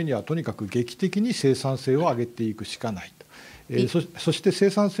るためにはとにかく劇的に生産性を上げていくしかないと。そして生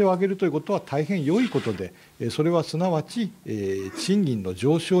産性を上げるということは大変良いことで、それはすなわち賃金の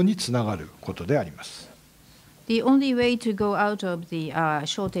上昇につながることであります。The only way to go out of the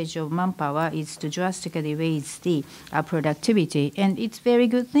shortage of manpower is to drastically raise the productivity. And it's a very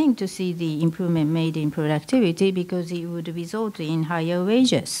good thing to see the improvement made in productivity because it would result in higher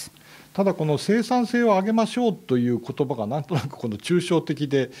wages. ただこの生産性を上げましょうという言葉がなんとなくこの抽象的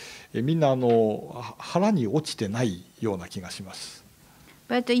で、みんな腹に落ちてないような気がします。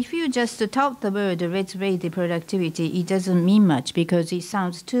But if you just tout the word let's raise the productivity, it doesn't mean much because it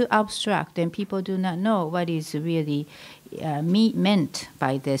sounds too abstract and people do not know what is really meant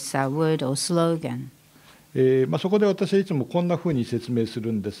by this word or slogan. そこで私はいつもこんなふうに説明す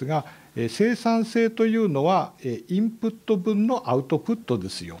るんですが、生産性というのはインプット分のアウトプットで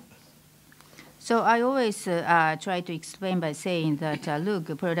すよ。So I always try to explain by saying that,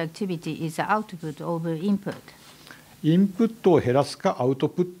 look, productivity is the output over input. インプットを減らすかアウト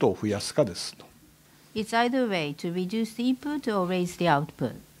プットを増やすかですと。It's either way to reduce the input or raise the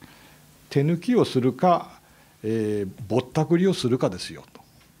output. 手抜きをするか、ぼったくりをするかですよと。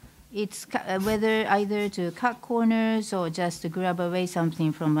It's whether either to cut corners or just to grab away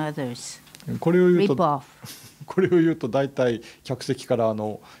something from others. これを言う Rip と off. これを言うと大体客席から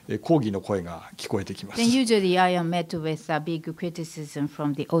抗議の声が聞こえてきます。 Then usually I am met with a big criticism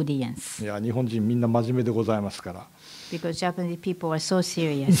from the audience いや日本人みんな真面目でございますから。because Japanese people are so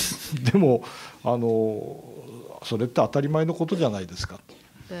serious. でもそれって当たり前のことじゃないですか。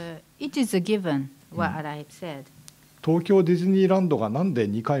It is a given what I said. 東京ディズニーランドがなんで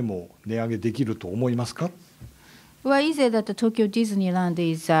2回も値上げできると思いますか。Why is it that the Tokyo Disneyland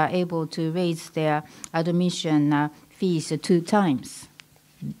is able to raise their admission fees 2 times?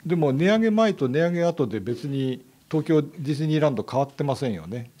 でも値上げ前と値上げ後で別に東京ディズニーランド変わってませんよ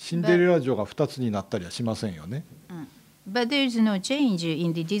ね。シンデレラ城が2つになったりはしませんよね。But there is no change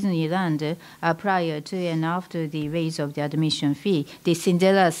in the Disneyland prior to and after the raise of the admission fee. The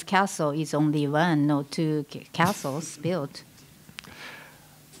Cinderella's castle is only 1, not 2 castles built.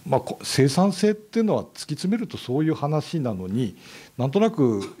 生産性っていうのは突き詰めるとそういう話なのに、なんとな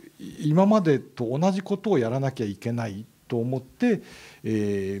く今までと同じことをやらなきゃいけないと思って、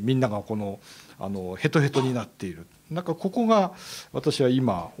みんながヘトヘトになっている。なんかここが私は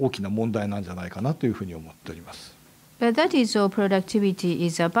今大きな問題なんじゃないかなというふうに思っております。But that is all productivity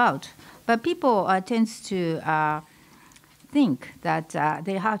is about. But people tends to think that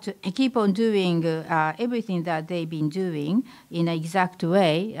they have to keep on doing everything that they've been doing in an exact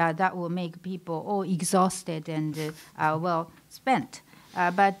way that will make people all exhausted and well spent.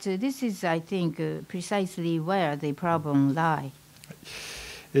 But this is, I think, precisely where the problem lies.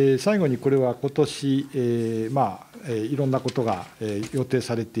 最後にこれは今年、いろんなことが予定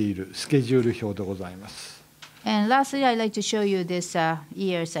されているスケジュール表でございます。And lastly, I'd like to show you this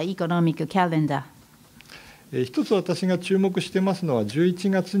year's economic calendar. 一つ私が注目してますのは11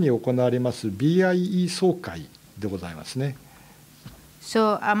月に行われます BIE 総会でございますね。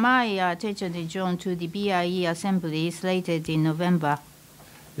So my attention is drawn to the BIE assembly slated in November.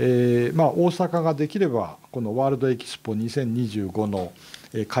 大阪ができればこのワールドエキスポ2025の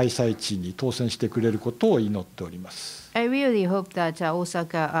開催地に当選してくれることを祈っております。I really hope that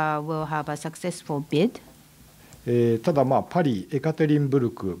Osaka will have a successful bid. ただパリ、エカテリンブル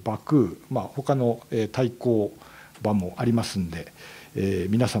ク、バクー、他の対抗馬もありますんで、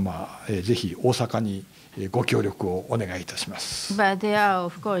皆様ぜひ大阪にご協力をお願いいたします。But there are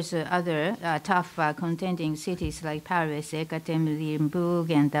of course other tough contending cities like Paris,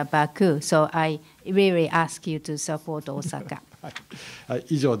 Ekaterinburg, and Baku. So I really ask you to support Osaka. はい、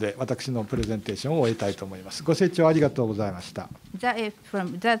以上で私のプレゼンテーションを終えたいと思います。ご清聴ありがとうございました。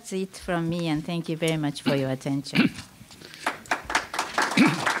That's it from me, and thank you very much for your attention.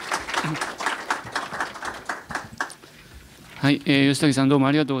 はい、吉崎さんどうも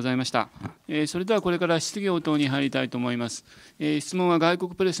ありがとうございました。それではこれから質疑応答に入りたいと思います。質問は外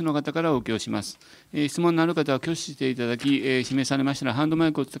国プレスの方からお受けをします。質問のある方は挙手していただき、指名されましたらハンドマ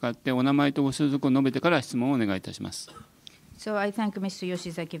イクを使ってお名前とご所属を述べてから質問をお願いいたします。So I thank Mr.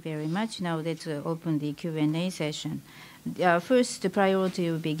 Yoshizaki very much. Now let's open the Q&A session. First, the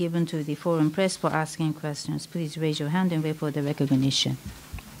priority will be given to the foreign press for asking questions. Please raise your hand and wait for the recognition.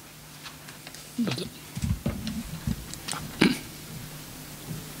 どうぞ。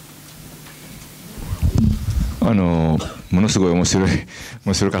ものすごい面白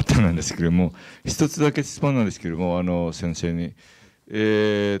かったんですけれども、一つだけ質問なんですけれども、先生に、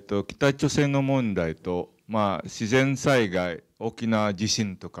北朝鮮の問題と、自然災害、大きな地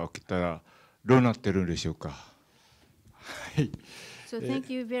震とか起きたらどうなってるんでしょうか。はい。So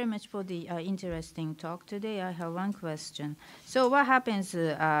thank you very much for the interesting talk today. I have one question. So what happens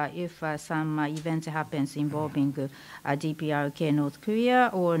if some event happens involving DPRK North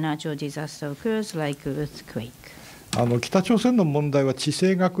Korea or natural disaster occurs like earthquake? 北朝鮮の問題は地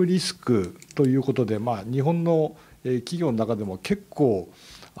政学リスクということで、日本の企業の中でも結構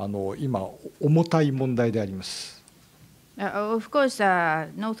今重たい問題であります。Of course,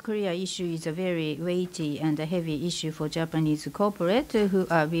 North Korea issue is a very weighty and a heavy issue for Japanese corporate who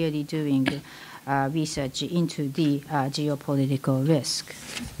are really doing research into the geopolitical risk.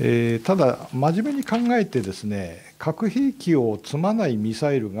 ただ真面目に考えてですね、核兵器を積まないミ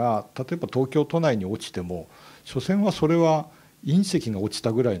サイルが例えば東京都内に落ちても、所詮はそれは隕石が落ち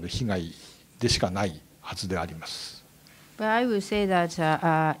たぐらいの被害でしかないはずであります。But I would say that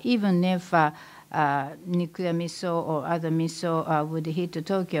even if nuclear missile or other missile would hit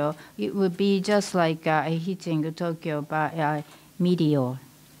Tokyo, it would be just like hitting Tokyo by a meteor.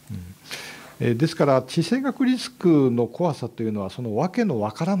 ですから地政学リスクの怖さというのはその訳の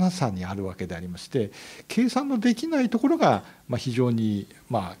わからなさにあるわけでありまして、計算のできないところが非常に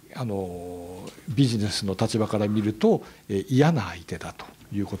ビジネスの立場から見ると嫌な相手だと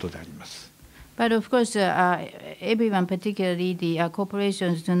いうことであります。But of course, everyone, particularly the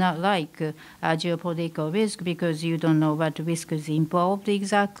corporations, do not like geopolitical risk because you don't know what risk is involved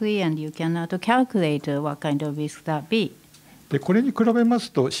exactly, and you cannot calculate what kind of risk that be. でこれに比べま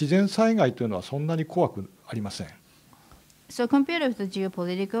すと自然災害というのはそんなに怖くありません。So compared with the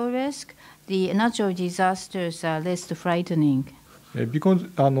geopolitical risk, the natural disasters are less frightening. な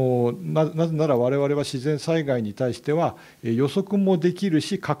ぜなら我々は自然災害に対しては予測もできる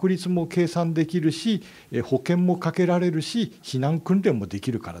し確率も計算できるし保険もかけられるし避難訓練もでき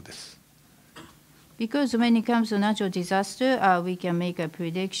るからです。Because when it comes to natural disaster, we can make a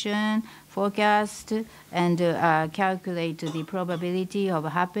prediction, forecast, and calculate the probability of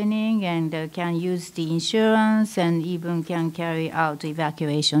happening, and can use the insurance, and even can carry out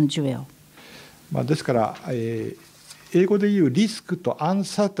evacuation drill. ですから英語でいうリスクとアン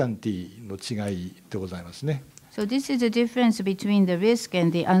サータンティの違いでございますね。So this is the difference between the risk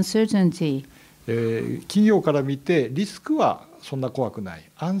and the uncertainty. 企業から見てリスクはそんな怖くない、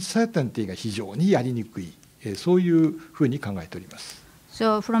アンサータンティが非常にやりにくい、そういうふうに考えております。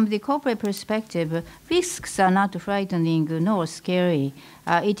So from the corporate perspective, risks are not frightening nor scary.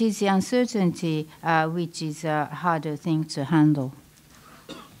 It is the uncertainty which is a harder thing to handle.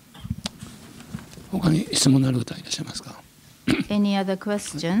 他に質問のある方いらっしゃいますか。Any other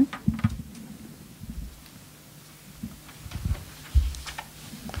question?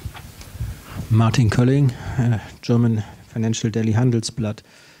 Martin Kölling, German Financial Daily Handelsblatt.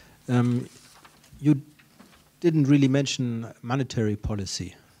 You didn't really mention monetary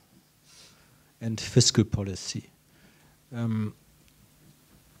policy and fiscal policy.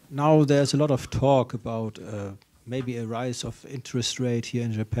 Now there's a lot of talk about maybe a rise of interest rate here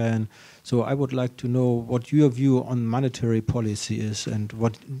in Japan. So I would like to know what your view on monetary policy is and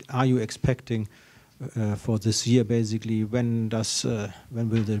what are you expecting for this year basically. When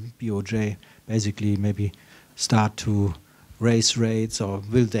will the BOJ basically maybe start to raise rates or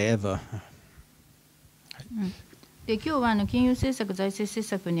will they ever? で今日は金融政策、財政政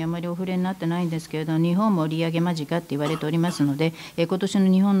策にあまりお触れになってないんですけれど、日本も利上げ間近って言われておりますので、今年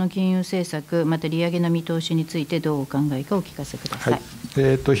の日本の金融政策、また利上げの見通しについてどうお考えかお聞かせください。は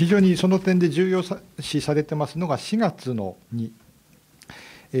い、非常にその点で重要視されてますのが4月に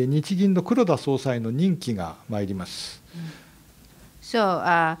日銀の黒田総裁の任期が参ります。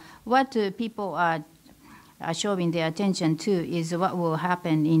So, what people are showing their attention to is what will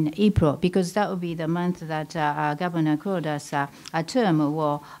happen in April, because that will be the month that Governor Kuroda's term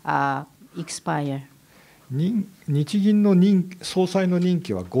will expire. 日銀の総裁の任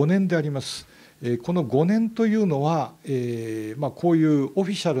期は5年であります。この5年というのは、こういうオ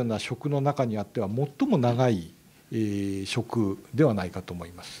フィシャルな職の中にあっては最も長い職ではないかと思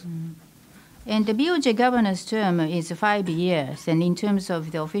います。And the BOJ governor's term is 5 years, and in terms of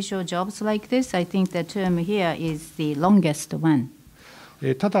the official jobs like this, I think the term here is the longest one.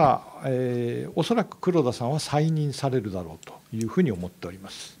 ただ、おそらく黒田さんは再任されるだろうというふうに思っておりま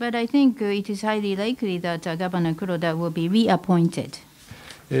す。But I think it is highly likely that Governor Kuroda will be reappointed.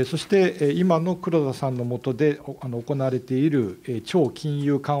 そして今の黒田さんの下で行われている超金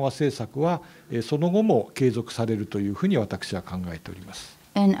融緩和政策はその後も継続されるというふうに私は考えております。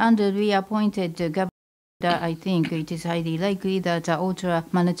And under reappointed governor, I think it is highly likely that ultra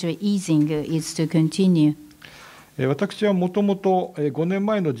monetary easing is to continue. 私はもともと5年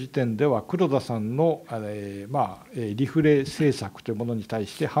前の時点では黒田さんのリフレ政策というものに対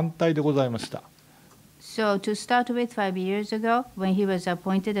して反対でございました。So to start with, 5 years ago, when he was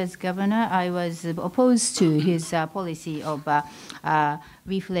appointed as governor, I was opposed to his policy of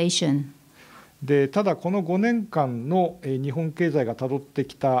reflation. でただこの5年間の日本経済がたどって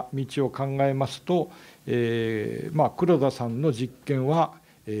きた道を考えますと、黒田さんの実験は、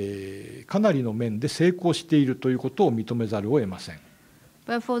かなりの面で成功しているということを認めざるを得ません。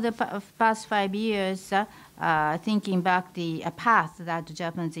But for the past 5 years, thinking back the path that the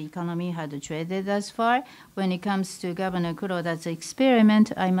Japanese economy had treaded thus far, when it comes to Governor Kuroda's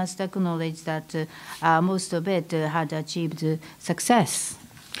experiment, I must acknowledge that most of it had achieved success.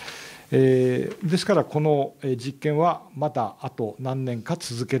 ですからこの実験はまたあと何年か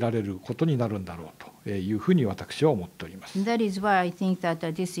続けられることになるんだろうというふうに私は思っております。That is why I think that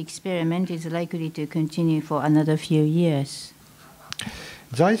this experiment is likely to continue for another few years.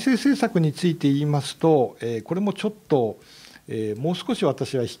 財政政策について言いますと、これもちょっともう少し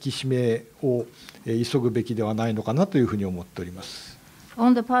私は引き締めを急ぐべきではないのかなというふうに思っております。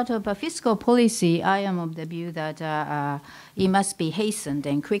On the part of fiscal policy, I am of the view that it must be hastened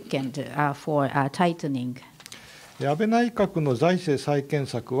and quickened for tightening. 安倍内閣の財政再建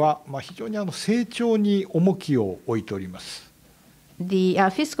策は、非常に成長に重きを置いております。The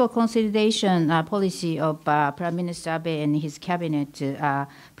fiscal consolidation policy of Prime Minister Abe and his cabinet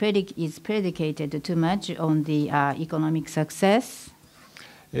is predicated too much on the economic success.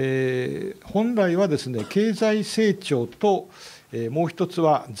 本来はですね、経済成長ともう一つ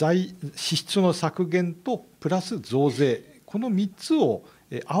は支出の削減とプラス増税、この3つを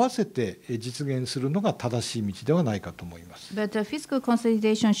合わせて実現するのが正しい道ではないかと思います。But fiscal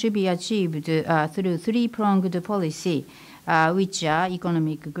consolidation should be achieved through three-pronged policy, which are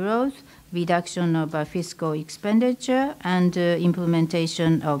economic growth, reduction of fiscal expenditure, and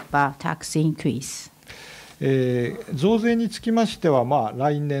implementation of tax increase. 増税につきましては、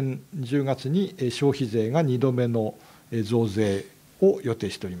来年10月に消費税が2度目の増税を予定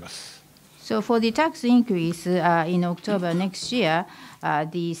しております。So for the tax increase in October next year,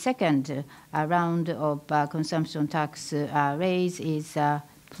 the second round of consumption tax raise is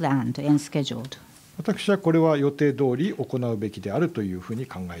planned and scheduled. 私はこれは予定通り行うべきであるというふうに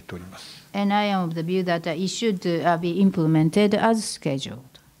考えております。And I am of the view that it should be implemented as scheduled.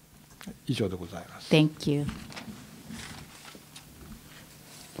 以上でございます。Thank you.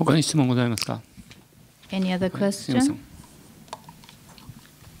 他に質問ございますか。Any other question?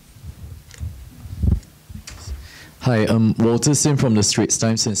 Hi, Walter Sim from the Straits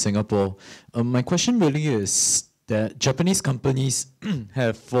Times in Singapore. My question really is that Japanese companies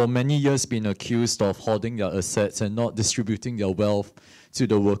have for many years been accused of hoarding their assets and not distributing their wealth to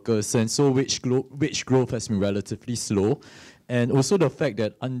the workers, and so wage growth has been relatively slow. And also the fact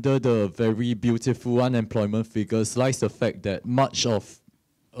that under the very beautiful unemployment figures lies the fact that much of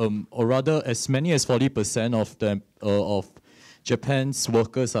or rather as many as 40% of Japan's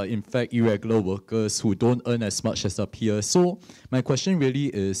workers are in fact irregular workers who don't earn as much as their peers. So my question really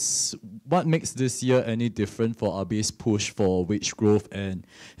is, what makes this year any different for Abe's push for wage growth and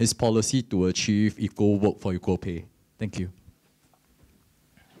his policy to achieve equal work for equal pay? Thank you.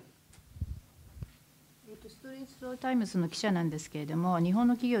 タイムズの記者なんですけれども、日本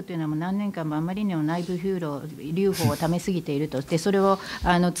の企業というのはもう何年間もあまりにも内部留保をためすぎていると、でそれを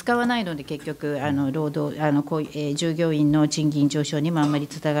使わないので結局労働従業員の賃金上昇にもあまり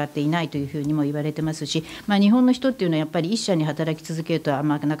つながっていないというふうにも言われてますし、日本の人っていうのはやっぱり一社に働き続けると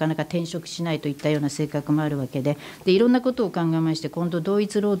なかなか転職しないといったような性格もあるわけで、いろんなことを考えまして、今度同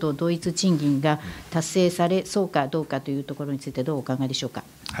一労働同一賃金が達成されそうかどうかというところについてどうお考えでしょうか。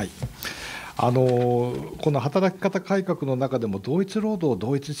はい、この働き方改革の中でも同一労働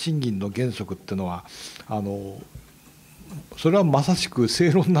同一賃金の原則っていうのはそれはまさしく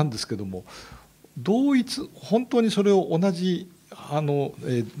正論なんですけども、本当にそれを同じ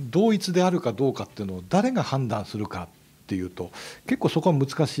同一であるかどうかっていうのを誰が判断するかっていうと、結構そこは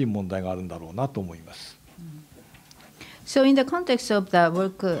難しい問題があるんだろうなと思います。So in the context of the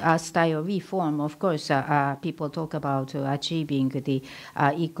work style reform, of course, people talk about achieving the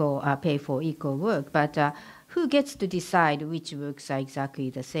equal pay for equal work, but who gets to decide which works are exactly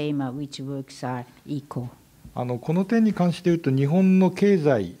the same, which works are equal? この点に関して言うと、日本の経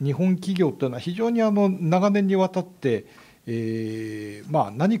済、日本企業というのは非常に長年にわたって、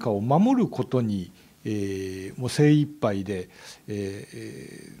何かを守ることに、もう精一杯で、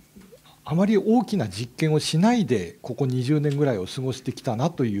あまり大きな実験をしないでここ20年ぐらいを過ごしてきたな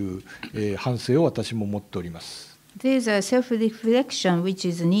という、反省を私も持っております。There is a self-reflection which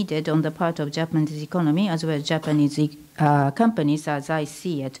is needed on the part of Japanese economy as well as Japanese companies, as I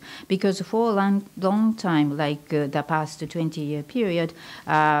see it, because for a long time, like the past 20-year period,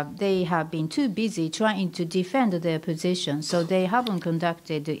 they have been too busy trying to defend their position, so they haven't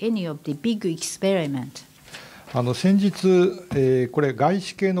conducted any of the big experiment. 先日、これ外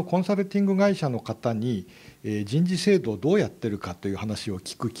資系のコンサルティング会社の方に、人事制度をどうやってるかという話を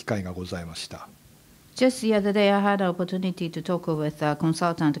聞く機会がございました。Just the other day, I had an opportunity to talk with a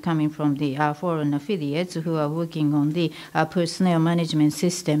consultant coming from the foreign affiliates who are working on the personnel management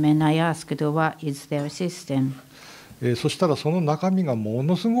system, and I asked, what is their system? そしたらその中身がも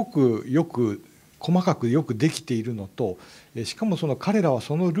のすごく細かくよくできているのと、しかも彼らは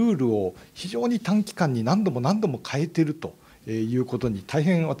そのルールを非常に短期間に何度も変えているということに大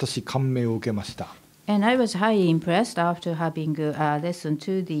変私感銘を受けました。And I was highly impressed after having listened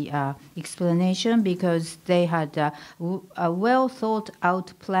to the explanation, because they had a well thought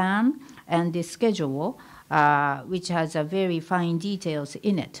out plan and the schedule, which has very fine details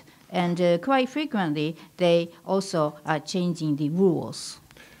in it. And quite frequently, they also are changing the rules.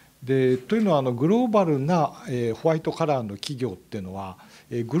 というのはグローバルな、ホワイトカラーの企業っていうのは、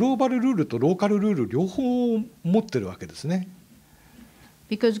グローバルルールとローカルルール両方持ってるわけですね。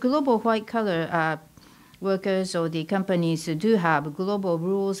Because global white collar workers or the companies do have global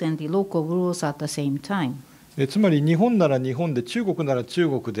rules and the local rules at the same time. つまり日本なら日本で、中国なら中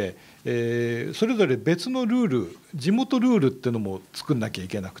国で、それぞれ別のルール、地元ルールっていうのも作んなきゃい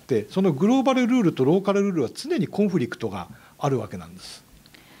けなくて、そのグローバルルールとローカルルールは常にコンフリクトがあるわけなんです。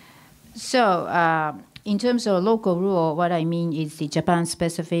So, in terms of local rule, what I mean is the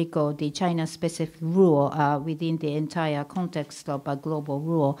Japan-specific or the China-specific rule within the entire context of a global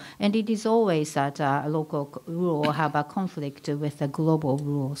rule. And it is always that a local rule have a conflict with the global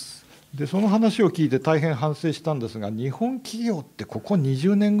rules. でその話を聞いて大変反省したんですが、日本企業ってここ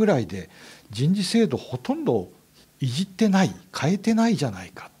20年ぐらいで人事制度ほとんどいじってない、変えてないじゃない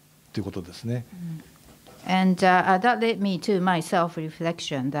かということですね。And that led me to my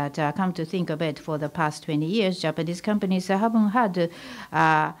self-reflection that come to think of it, for the past 20 years, Japanese companies haven't had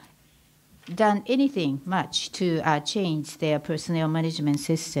done anything much to change their personnel management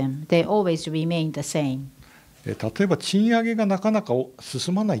system. They always remain the same. 例えば賃上げがなかなか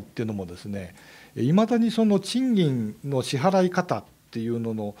進まないっていうのもですね、いまだにその賃金の支払い方っていう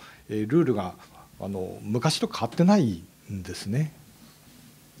ののルールが昔と変わってないんですね。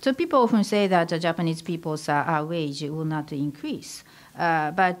So people often say that Japanese people's wage will not increase,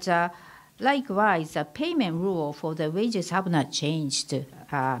 but likewise, the payment rule for the wages have not changed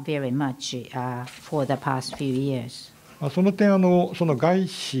very much for the past few years. その点その外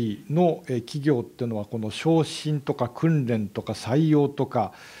資の企業っていうのはこの昇進とか訓練とか採用と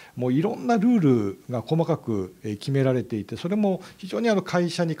かもういろんなルールが細かく決められていて、それも非常に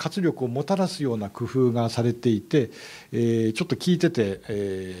会社に活力をもたらすような工夫がされていて、ちょっと聞いてて、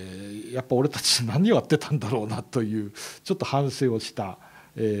やっぱ俺たち何をやってたんだろうなというちょっと反省をした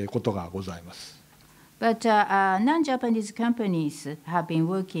ことがございます。But non-Japanese companies have been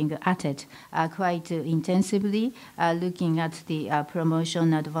working at it quite intensively, looking at the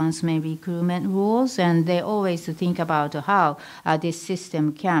promotion, advancement, recruitment rules, and they always think about how this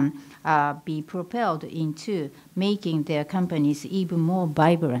system can be propelled into making their companies even more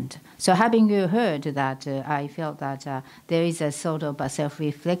vibrant. So having heard that, I felt that there is a sort of a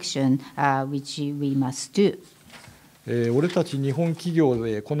self-reflection which we must do. 俺たち日本企業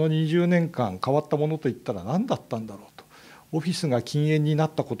でこの20年間変わったものといったら何だったんだろうと、オフィスが禁煙にな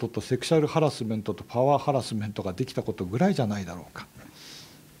ったこととセクシャルハラスメントとパワーハラスメントができたことぐらいじゃないだろうか。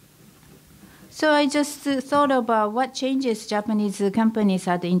So I just thought about what changes Japanese companies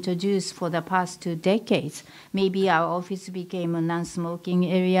had introduced for the past 2 decades. Maybe our office became a non-smoking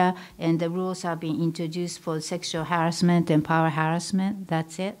area, and the rules have been introduced for sexual harassment and power harassment.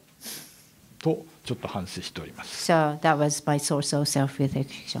 That's it. とちょっと反省しております。So that was my source of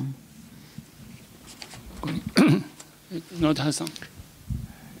self-reflection. 野田さん。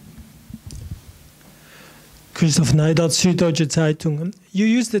Christoph Neidert, Süddeutsche Zeitung. You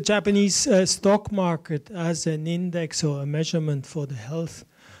use the Japanese stock market as an index or a measurement for the health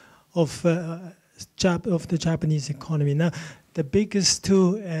of the Japanese economy. Now, the biggest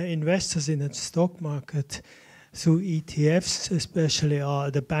two investors in the stock market through ETFs especially are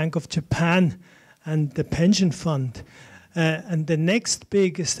the Bank of Japan and the pension fund. And the next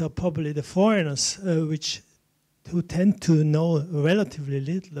biggest are probably the foreigners, who tend to know relatively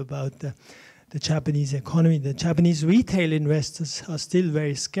little about the Japanese economy. The Japanese retail investors are still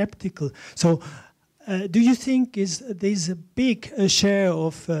very skeptical. So do you think there's a big share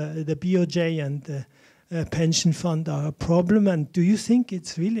of the BOJ and the pension fund are a problem? And do you think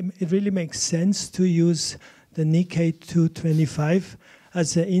it really makes sense to use the Nikkei 225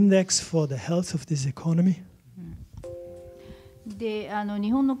 as an index for the health of this economy? で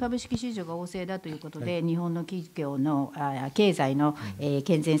日本の株式市場が旺盛だということで、日本の企業の経済の、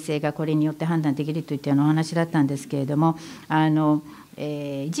健全性がこれによって判断できるといったようなお話だったんですけれども、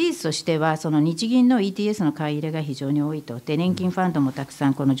事実としてはその日銀の ETS の買い入れが非常に多いと、で年金ファンドもたくさ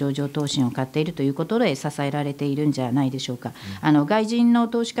んこの上場投信を買っているということで支えられているんじゃないでしょうか。外人の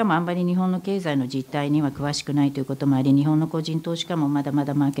投資家もあんまり日本の経済の実態には詳しくないということもあり、日本の個人投資家もまだま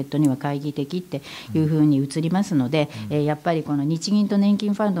だマーケットには懐疑的っていうふうに映りますので、やっぱりこの日銀と年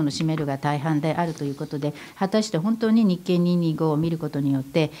金ファンドの占めるが大半であるということで、果たして本当に日経225を見ることによっ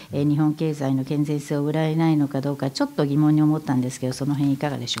て日本経済の健全性を裏えないのかどうかちょっと疑問に思ったんですけど、その辺いか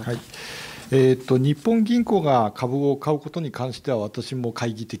がでしょうか。日本銀行が株を買うことに関しては私も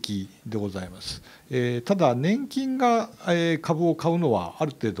懐疑的でございます。ただ年金が株を買うのはあ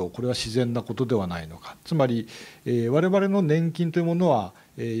る程度これは自然なことではないのか。つまり我々の年金というものは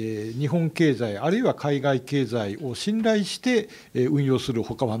日本経済あるいは海外経済を信頼して運用する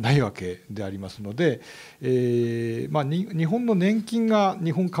ほかはないわけでありますので、日本の年金が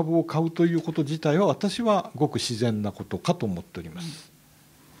日本株を買うということ自体は私はごく自然なことかと思っております。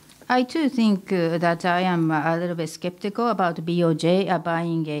I too think that I am a little bit skeptical about BOJ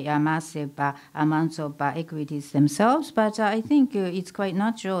buying a massive amounts of equities themselves, but I think it's quite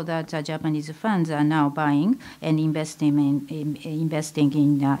natural that Japanese funds are now buying and investing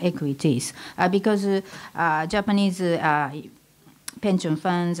in equities because Japanese pension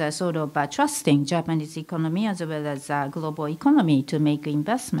funds are sort of trusting Japanese economy as well as global economy to make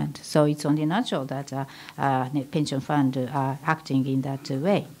investment. So it's only natural that pension fund are acting in that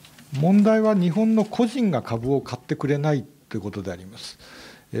way. 問題は日本の個人が株を買ってくれないということであります。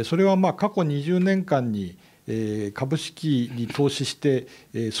それは過去20年間に株式に投資して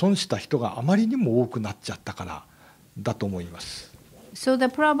損した人があまりにも多くなっちゃったからだと思います。So the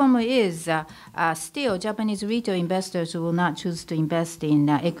problem is still Japanese retail investors will not choose to invest in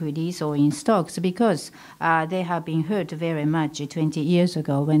equities or in stocks because they have been hurt very much 20 years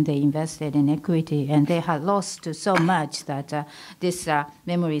ago when they invested in equity and they had lost so much that this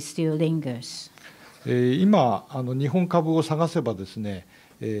memory still lingers. 今日本株を探せばですね、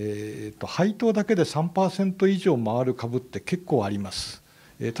配当だけで 3% 以上回る株って結構あります。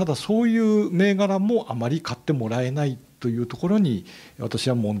ただそういう銘柄もあまり買ってもらえないというところに私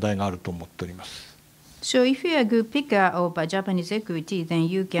は問題があると思っております。So if you're a good picker of Japanese equity, then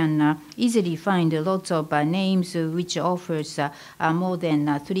you can easily find lots of names which offers more than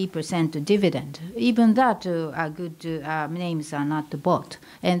 3% dividend. Even that good names are not bought.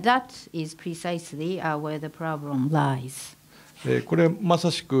 And that is precisely where the problem lies. これまさ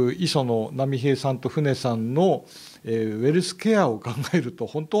しく磯野波平さんと船さんのウェルスケアを考えると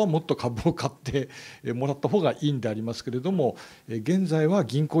本当はもっと株を買ってもらった方がいいんでありますけれども、現在は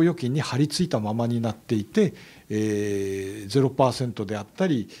銀行預金に張り付いたままになっていて 0% であった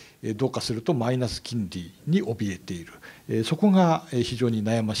りどうかするとマイナス金利に怯えている、そこが非常に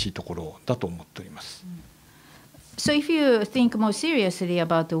悩ましいところだと思っております。So if you think more seriously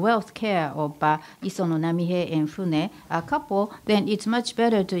about the wealth care of Isono Namihei and Fune, a couple, then it's much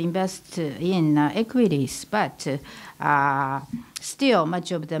better to invest in equities. But still,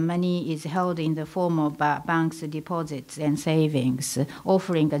 much of the money is held in the form of banks' deposits and savings,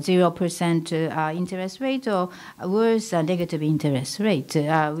 offering a 0% interest rate or worse, a negative interest rate,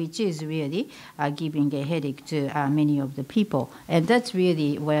 which is really giving a headache to many of the people. And that's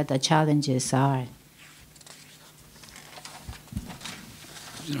really where the challenges are.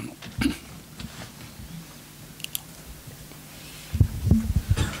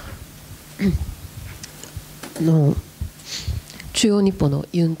 中央日報の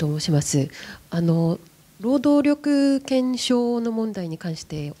ユンと申します。労働力減少の問題に関し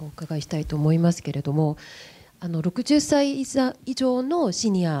てお伺いしたいと思いますけれども、60歳以上の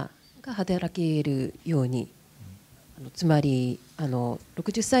シニアが働けるように、つまり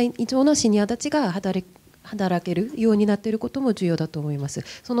60歳以上のシニアたちが働けるようになっていることも重要だと思います。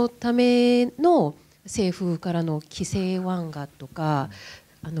そのための政府からの規制案がとか、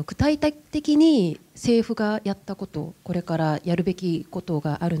具体的に政府がやったこと、これからやるべきこと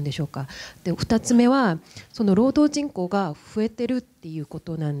があるんでしょうか。で、2つ目はその労働人口が増えてるっていうこ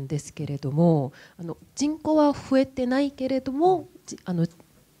となんですけれども、人口は増えてないけれども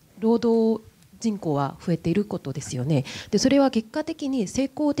労働人口は増えていることですよね。で、それは結果的に成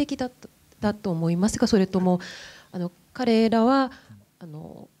功的だと思いますが、それとも彼らは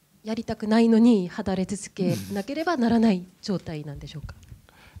やりたくないのに働き続けなければならない状態なんでしょうか。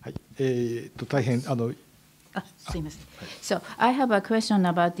はい、大変So I have a question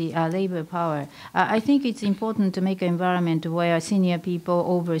about the labor power. I think it's important to make an environment where senior people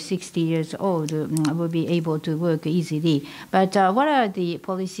over 60 years old will be able to work easily. But what are the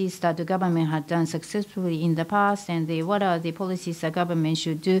policies that the government has done successfully in the past, and what are the policies the government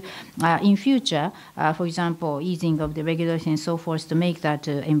should do in future? For example, easing of the regulation and so forth to make that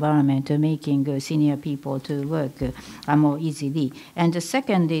environment, making senior people to work more easily. And the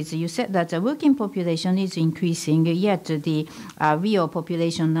second is, you said that the working population is increasing, yet the real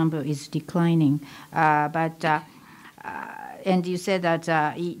population number is declining. And you said that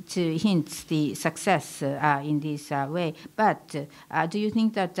it hints the success in this way. But do you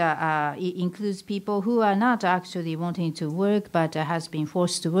think that it includes people who are not actually wanting to work, but has been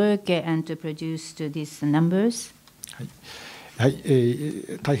forced to work and to produce these numbers? はい、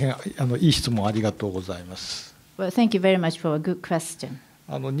大変いい質問ありがとうございます。Well, thank you very much for a good question.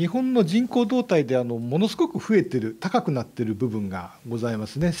 日本の人口動態でものすごく増えてる、高くなっている部分がございま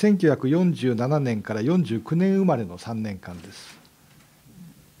すね。1947年から49年生まれの3年間です。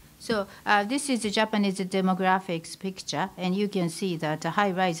So this is the Japanese demographics picture, and you can see that a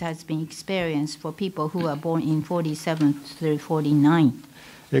high rise has been experienced for people who are born in 47 through 49.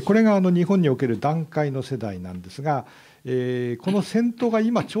 これが日本における団塊の世代なんですが、この先頭が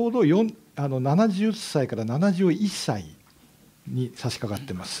今ちょうど70歳から71歳に差し掛かっ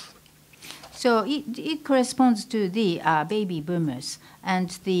ています。So it corresponds to the baby boomers,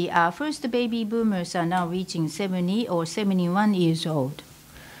 and the first baby boomers are now reaching 70 or 71 years old.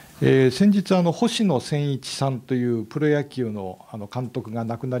 先日星野千一さんというプロ野球の監督が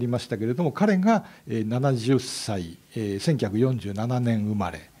亡くなりましたけれども、彼が70歳、1947年生ま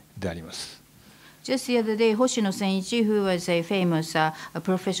れであります。Just the other day, Hoshino Senichi, who was a famous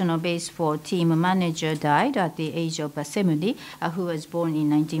professional baseball team manager, died at the age of 70, who was born in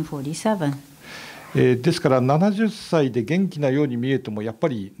 1947. ですから70歳で元気なように見えても、やっぱ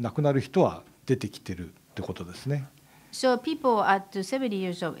り亡くなる人は出てきてるってことですね。So people at 70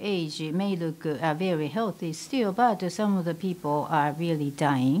 years of age may look very healthy still, but some of the people are really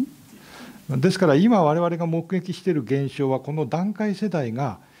dying. ですから今我々が目撃している現象は、この団塊世代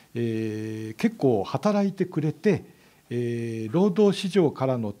が結構働いてくれて、労働市場か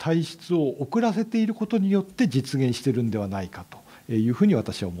らの退出を遅らせていることによって実現しているんではないかというふうに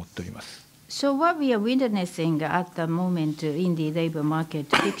私は思っております。So what we are witnessing at the moment in the labor market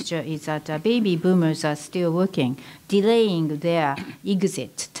picture is that baby boomers are still working, delaying their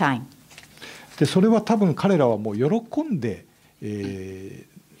exit time. でそれは多分彼らはもう喜んで、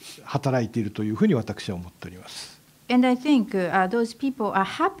働いているというふうに私は思っております。And I think those people are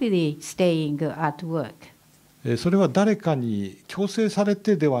happily staying at work. それは誰かに強制され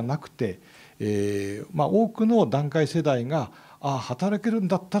てではなくて、多くの団塊世代が働けるん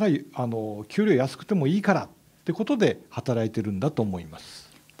だったら給料安くてもいいからってことで働いてるんだと思いま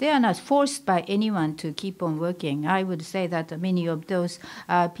す。They are not forced by anyone to keep on working. I would say that many of those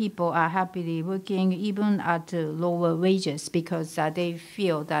people are happily working even at lower wages because they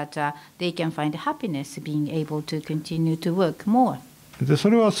feel that they can find happiness being able to continue to work more. で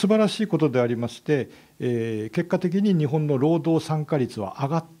それは素晴らしいことでありまして、結果的に日本の労働参加率は上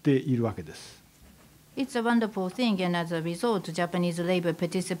がっているわけです。It's a wonderful thing, and as a result, Japanese labor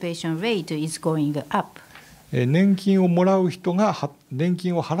participation rate is going up. 年金をもらう人が年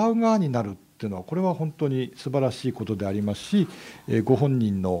金を払う側になるっていうのは、これは本当に素晴らしいことでありますし、ご本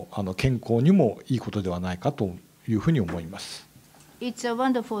人の健康にもいいことではないかというふうに思います。It's a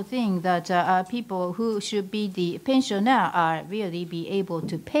wonderful thing that people who should be the pensioner are really be able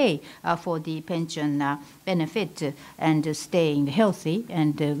to pay for the pension benefit and staying healthy,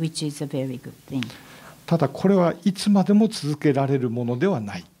 and which is a very good thing. ただこれはいつまでも続けられるものでは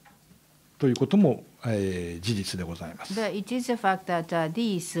ないということも、事実でございます。But it is a fact that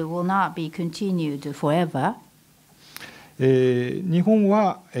these will not be continued forever. 日本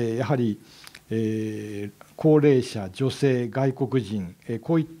は、やはり、高齢者、女性、外国人、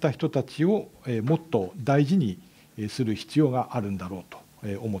こういった人たちを、もっと大事にする必要があるんだろうと、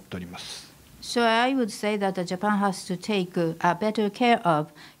思っております。So I would say that Japan has to take better care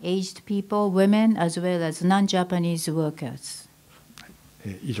of aged people, women, as well as non-Japanese workers.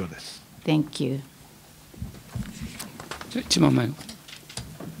 以上です。Thank you. 一番前の。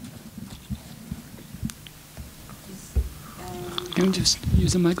Can you just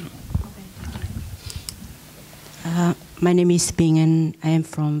use the microphone? My name is Bing and I am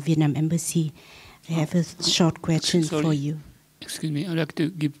from Vietnam Embassy. I have a short question for you. Excuse me, I'd like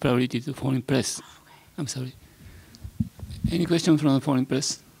to give priority to foreign press. I'm sorry. Any question from the foreign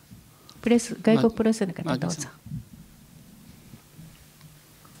press? 外国プレスの方どうぞ。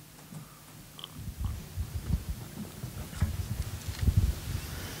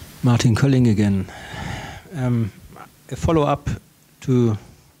Martin Kölling again. A follow-up to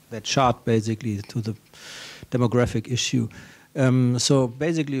that chart, basically, to the demographic issue. So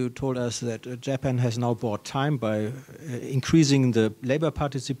basically you told us that Japan has now bought time by increasing the labor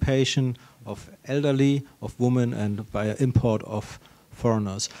participation of elderly, of women, and by import of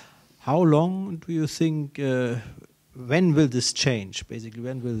foreigners. How long do you think, when will this change? Basically,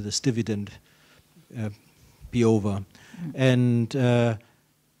 when will this dividend be over? And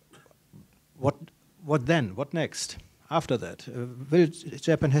what then? What next? After that, will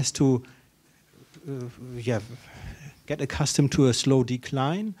Japan has to get accustomed to a slow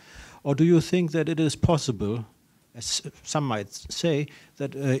decline, or do you think that it is possible, as some might say,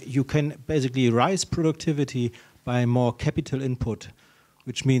 that you can basically rise productivity by more capital input,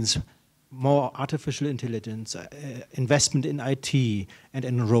 which means more artificial intelligence, investment in IT and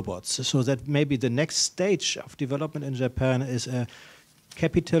in robots, so that maybe the next stage of development in Japan is a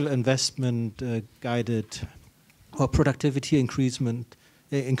capital investment guided or productivity increase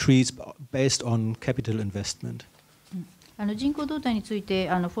based on capital investment? 人口動態について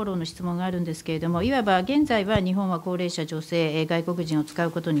フォローの質問があるんですけれども、いわば現在は日本は高齢者、女性、外国人を使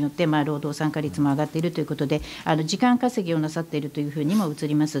うことによって、労働参加率も上がっているということで、時間稼ぎをなさっているというふうにも映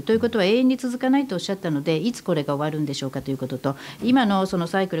ります。ということは永遠に続かないとおっしゃったので、いつこれが終わるんでしょうかということと、今のその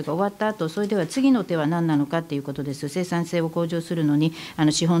サイクルが終わった後、それでは次の手は何なのかということです。生産性を向上するのに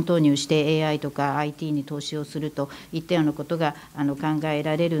資本投入して AI とか IT に投資をするといったようなことが考え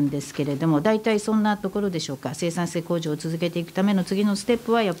られるんですけれども、大体そんなところでしょうか。生産性向上を続けていくための次のステッ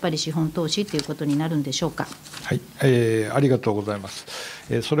プはやっぱり資本投資ということになるんでしょうか。はい、ありがとうございます。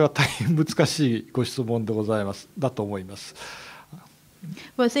それは大変難しいご質問でございます。だと思います。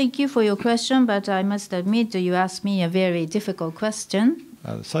Well, thank you for your question, but I must admit you asked me a very difficult question.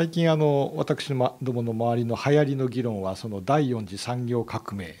 最近私どもの周りの流行りの議論はその第4次産業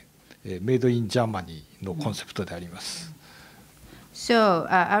革命、メイドインジャーマニーのコンセプトであります。So,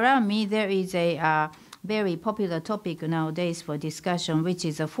 around me there is a very popular topic nowadays for discussion, which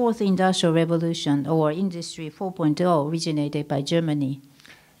is the fourth industrial revolution or industry 4.0 originated by Germany.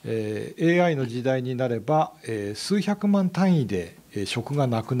 AI の時代になれば、数百万単位で職が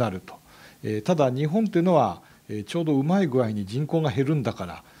なくなると。ただ日本というのは、ちょうどうまい具合に人口が減るんだか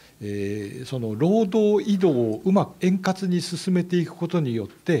ら、その労働移動をうまく円滑に進めていくことによっ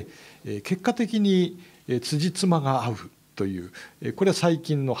て、結果的に辻褄が合うという、これは最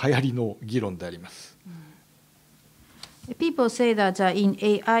近の流行りの議論であります。People say that in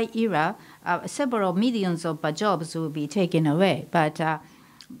AI era, several millions of jobs will be taken away, but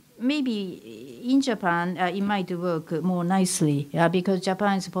maybe in Japan it might work more nicely because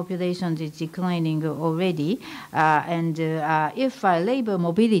Japan's population is declining already, and if labor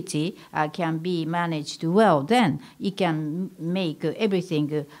mobility can be managed well, then it can make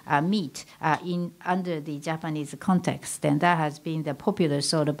everything meet under the Japanese context, and that has been the popular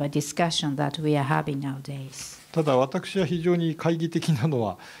sort of a discussion that we are having nowadays. ただ私は非常に懐疑的なの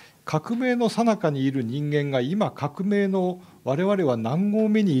は、革命の最中にいる人間が今革命の我々は何合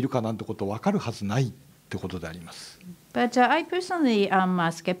目にいるかなんてこと分かるはずないってことであります。But I personally am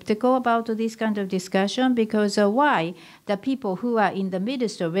skeptical about this kind of discussion because why the people who are in the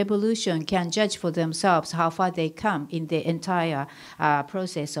midst of revolution can judge for themselves how far they come in the entire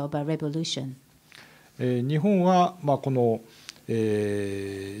process of a revolution. 日本はこの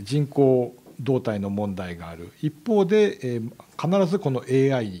人口動態の問題がある一方で、必ずこの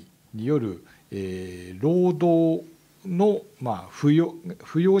AI による、労働の、不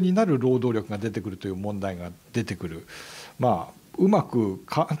要になる労働力が出てくるという問題が出てくる、うまく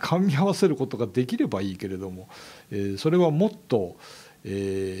噛み合わせることができればいいけれども、それはもっと、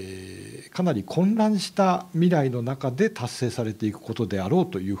かなり混乱した未来の中で達成されていくことであろう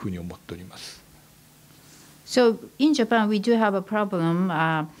というふうに思っております。So in Japan, we do have a problem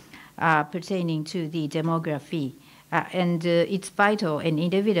pertaining to the demography. And it's vital and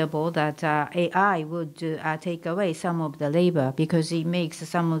inevitable that AI would take away some of the labor because it makes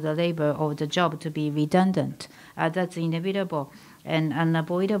some of the labor of the job to be redundant. That's inevitable and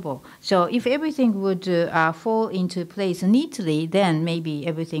unavoidable. So if everything would fall into place neatly, then maybe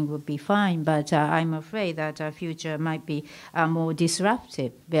everything would be fine. But I'm afraid that our future might be more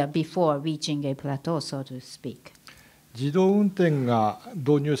disruptive before reaching a plateau, so to speak. 自動運転が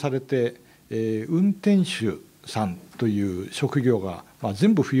導入されて、運転手さんという職業が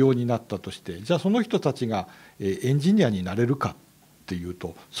全部不要になったとして、じゃあその人たちがエンジニアになれるかっていう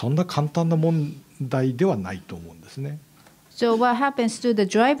と、そんな簡単な問題ではないと思うんですね。So what happens to the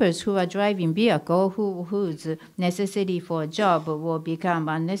drivers who are driving vehicle whose necessity for a job will become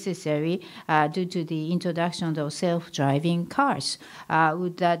unnecessary due to the introduction of self-driving cars?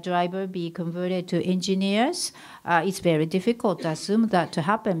 Would that driver be converted to engineers? It's very difficult to assume that to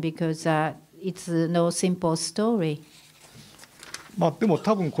happen because it's no simple story. でも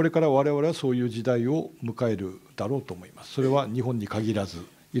多分これから我々はそういう時代を迎えるだろうと思います。それは日本に限らず、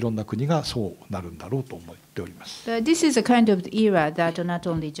いろんな国がそうなるんだろうと思っております。This is a kind of era that not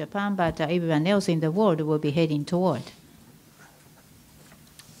only Japan but everyone else in the world will be heading toward.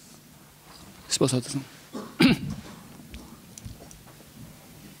 スポサートさん。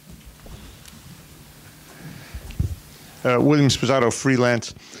William Sposato,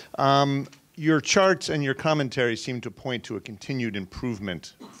 freelance. Your charts and your commentary seem to point to a continued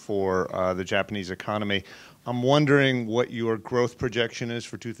improvement for the Japanese economy. I'm wondering what your growth projection is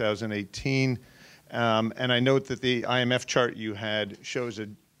for 2018. And I note that the IMF chart you had shows a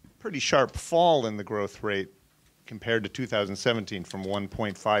pretty sharp fall in the growth rate compared to 2017 from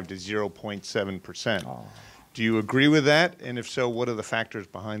 1.5 to 0.7%. Do you agree with that? And if so, what are the factors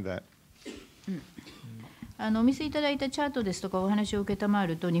behind that? お見せいただいたチャートですとかお話を承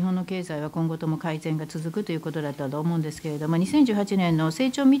ると日本の経済は今後とも改善が続くということだったと思うんですけれども、2018年の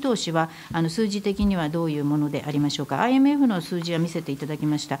成長見通しは数字的にはどういうものでありましょうか。 IMF の数字は見せていただき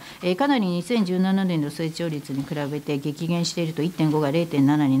ました。かなり2017年の成長率に比べて激減していると 1.5 が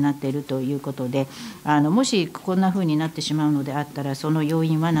 0.7 になっているということで、もしこんなふうになってしまうのであったらその要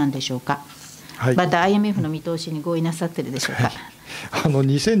因は何でしょうか。はい、また IMF の見通しに合意なさっているでしょうか。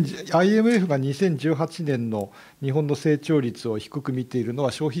IMF が2018年の日本の成長率を低く見ているの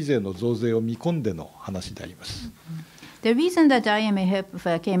は消費税の増税を見込んでの話であります。The reason that IMF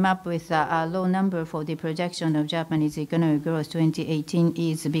came up with a low number for the projection of Japanese economic growth 2018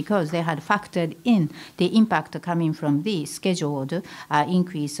 is because they had factored in the impact coming from the scheduled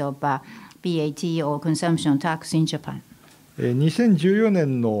increase of VAT or consumption tax in Japan. 2014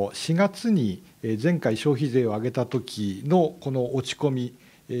年の4月に前回消費税を上げた時のこの落ち込み、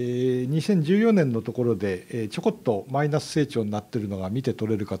2014年のところでちょこっとマイナス成長になっているのが見て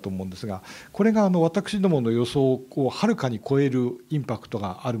取れるかと思うんですが、これが私どもの予想をはるかに超えるインパクト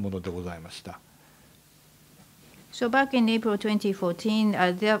があるものでございました。So back in April 2014,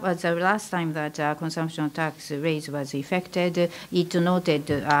 that was the last time that consumption tax raise was effected. It noted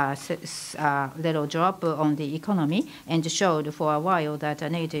a little drop on the economy and showed for a while that a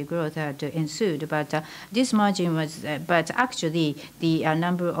negative growth had ensued. But this margin was, but actually the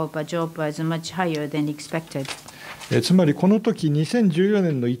number of jobs was much higher than expected. つまりこの時2014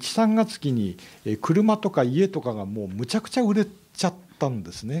年の1、3月期に車とか家とかがもうむちゃくちゃ売れちゃったん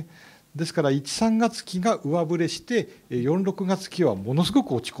ですね。ですから1、3月期が上振れして4、6月期はものすご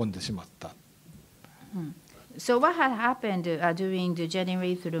く落ち込んでしまった。So what had happened during the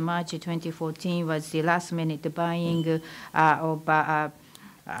January through March 2014 was the last minute buying of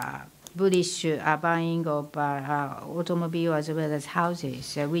bullish buying of automobile as well as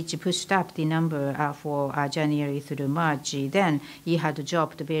houses, which pushed up the number for January through March. Then it had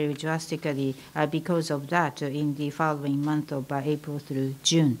dropped very drastically because of that in the following month of April through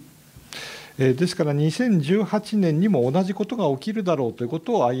June. ですから2018年にも同じことが起きるだろうというこ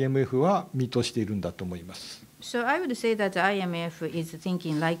とを IMF は見通しているんだと思います。So I would say that IMF is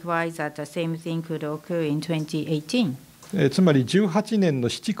thinking likewise that the same thing could occur in 2018. つまり18年の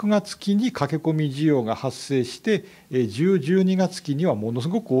7、9月期に駆け込み需要が発生して10、12月期にはものす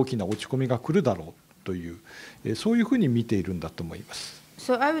ごく大きな落ち込みが来るだろうというそういうふうに見ているんだと思います。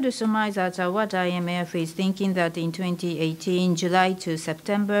So I would surmise that what IMF is thinking that in 2018, July to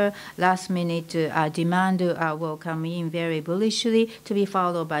September, last minute demand will come in very bullishly to be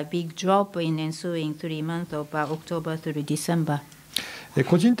followed by big drop in ensuing 3 months of October through December.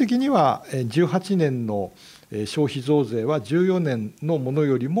 個人的には18年の消費増税は14年のもの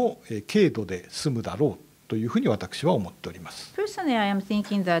よりも軽度で済むだろうというふうに私は思っております。Personally, I am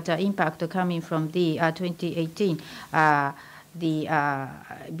thinking that impact coming from the 2018 the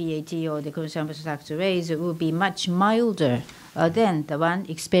BAT or the consumption tax raise will be much milder than the one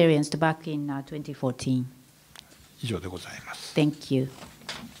experienced back in 2014. 以上でございます。Thank you.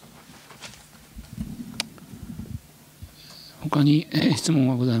 他に質問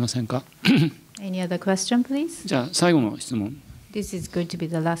はございませんか？ Any other question, please? じゃあ最後の質問。This is going to be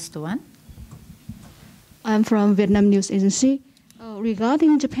the last one. I'm from Vietnam News Agency.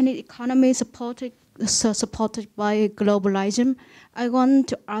 Regarding Japanese economy supported by globalism, I want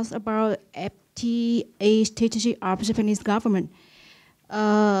to ask about FTA strategy of Japanese government.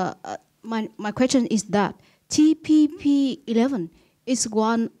 My question is that TPP-11 is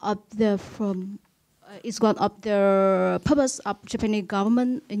one of the purpose of Japanese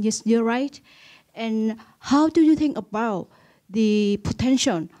government in this year, right? And how do you think about the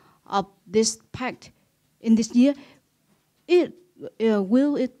potential of this pact in this year?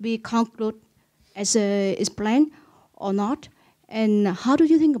 Will it be concluded as is planned or not? And how do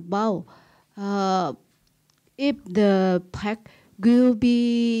you think about if the pact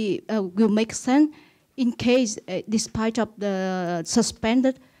will make sense in case, despite of the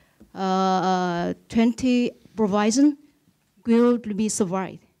suspended 20 provision, will be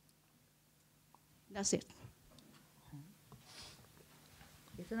survived? That's it.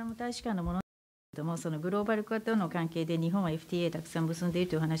 ベトナム大使館のものでもそのグローバル化との関係で日本は FTA たくさん結んでいる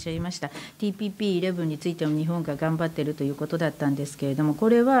というお話がありました。TPP-11 についても日本が頑張っているということだったんですけれども、こ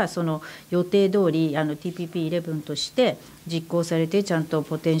れはその予定通りTPP-11 として実行されてちゃんと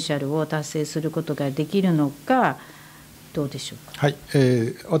ポテンシャルを達成することができるのかどうでしょうか。はい、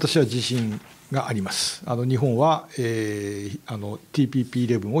私は自信があります。日本は、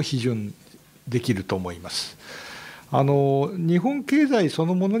TPP-11 を批准できると思います。日本経済そ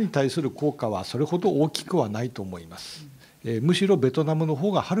のものに対する効果はそれほど大きくはないと思います。むしろベトナムの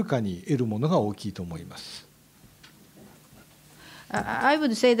方がはるかに得るものが大きいと思います。I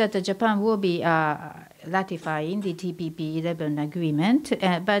would say that Japan will be ratifying the TPP-11 agreement,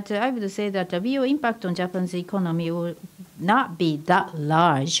 but I would say that the real impact on Japan's economy will not be that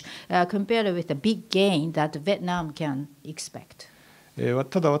large compared with the big gain that Vietnam can expect.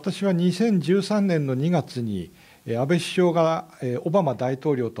 ただ私は2013年の2月に安倍首相がオバマ大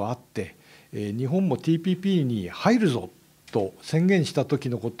統領と会って日本も TPP に入るぞと宣言した時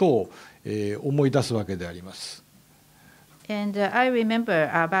のことを思い出すわけであります。And I remember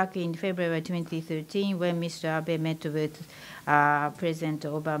back in February 2013 when Mr. Abe met with President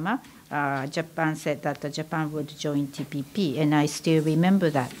Obama, Japan said that Japan would join TPP, and I still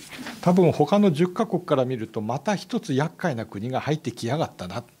remember that. 多分他の10カ国から見るとまた一つ厄介な国が入ってきやがった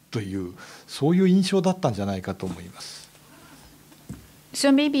なというそういう印象だったんじゃないかと思います。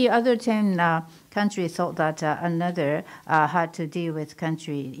So maybe other 10 countries thought that another hard to deal with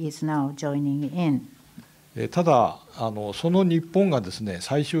country is now joining in. ただその日本がですね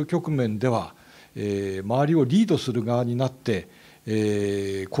最終局面では、周りをリードする側になって、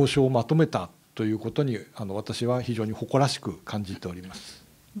交渉をまとめたということに私は非常に誇らしく感じております。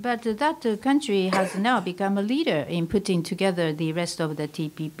But that country has now become a leader in putting together the rest of the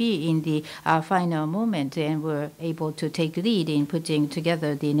TPP in the final moment and were able to take lead in putting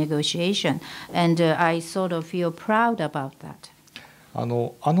together the negotiation. And I sort of feel proud about that. ア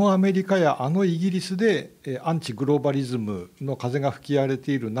メリカやイギリスでアンチグローバリズムの風が吹き荒れ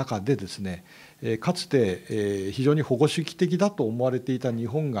ている中でですね、かつて非常に保護主義的だと思われていた日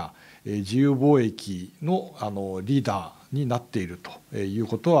本が自由貿易のリーダーになっているという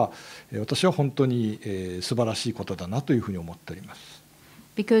ことは私は本当に素晴らしいことだなというふうに思っております。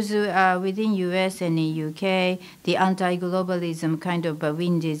Because within US and in UK, the anti-globalism kind of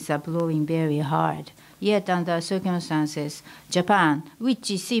wind is blowing very hard. Yet under circumstances, Japan,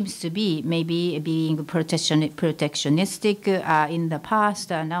 which seems to be maybe being protectionistic in the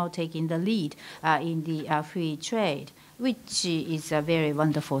past, are now taking the lead in the free trade, which is a very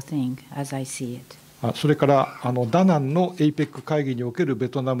wonderful thing as I see it. それからダナンの APEC 会議におけるベ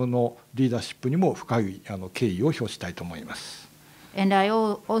トナムのリーダーシップにも深い敬意を表したいと思います。And I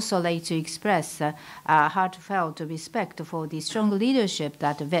also like to express heartfelt respect for the strong leadership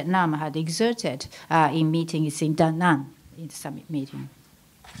that Vietnam had exerted in meetings in Da Nang, in the summit meeting.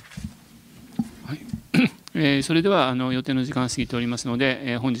 それでは予定の時間が過ぎておりますの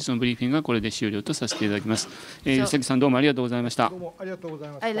で、本日のブリーフィングはこれで終了とさせていただきます。吉崎さんどうもありがとうございました。どうもありがとうござい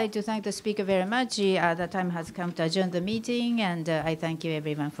ました。I'd like to thank the speaker very much. The time has come to adjourn the meeting, and I thank you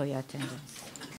everyone for your attendance.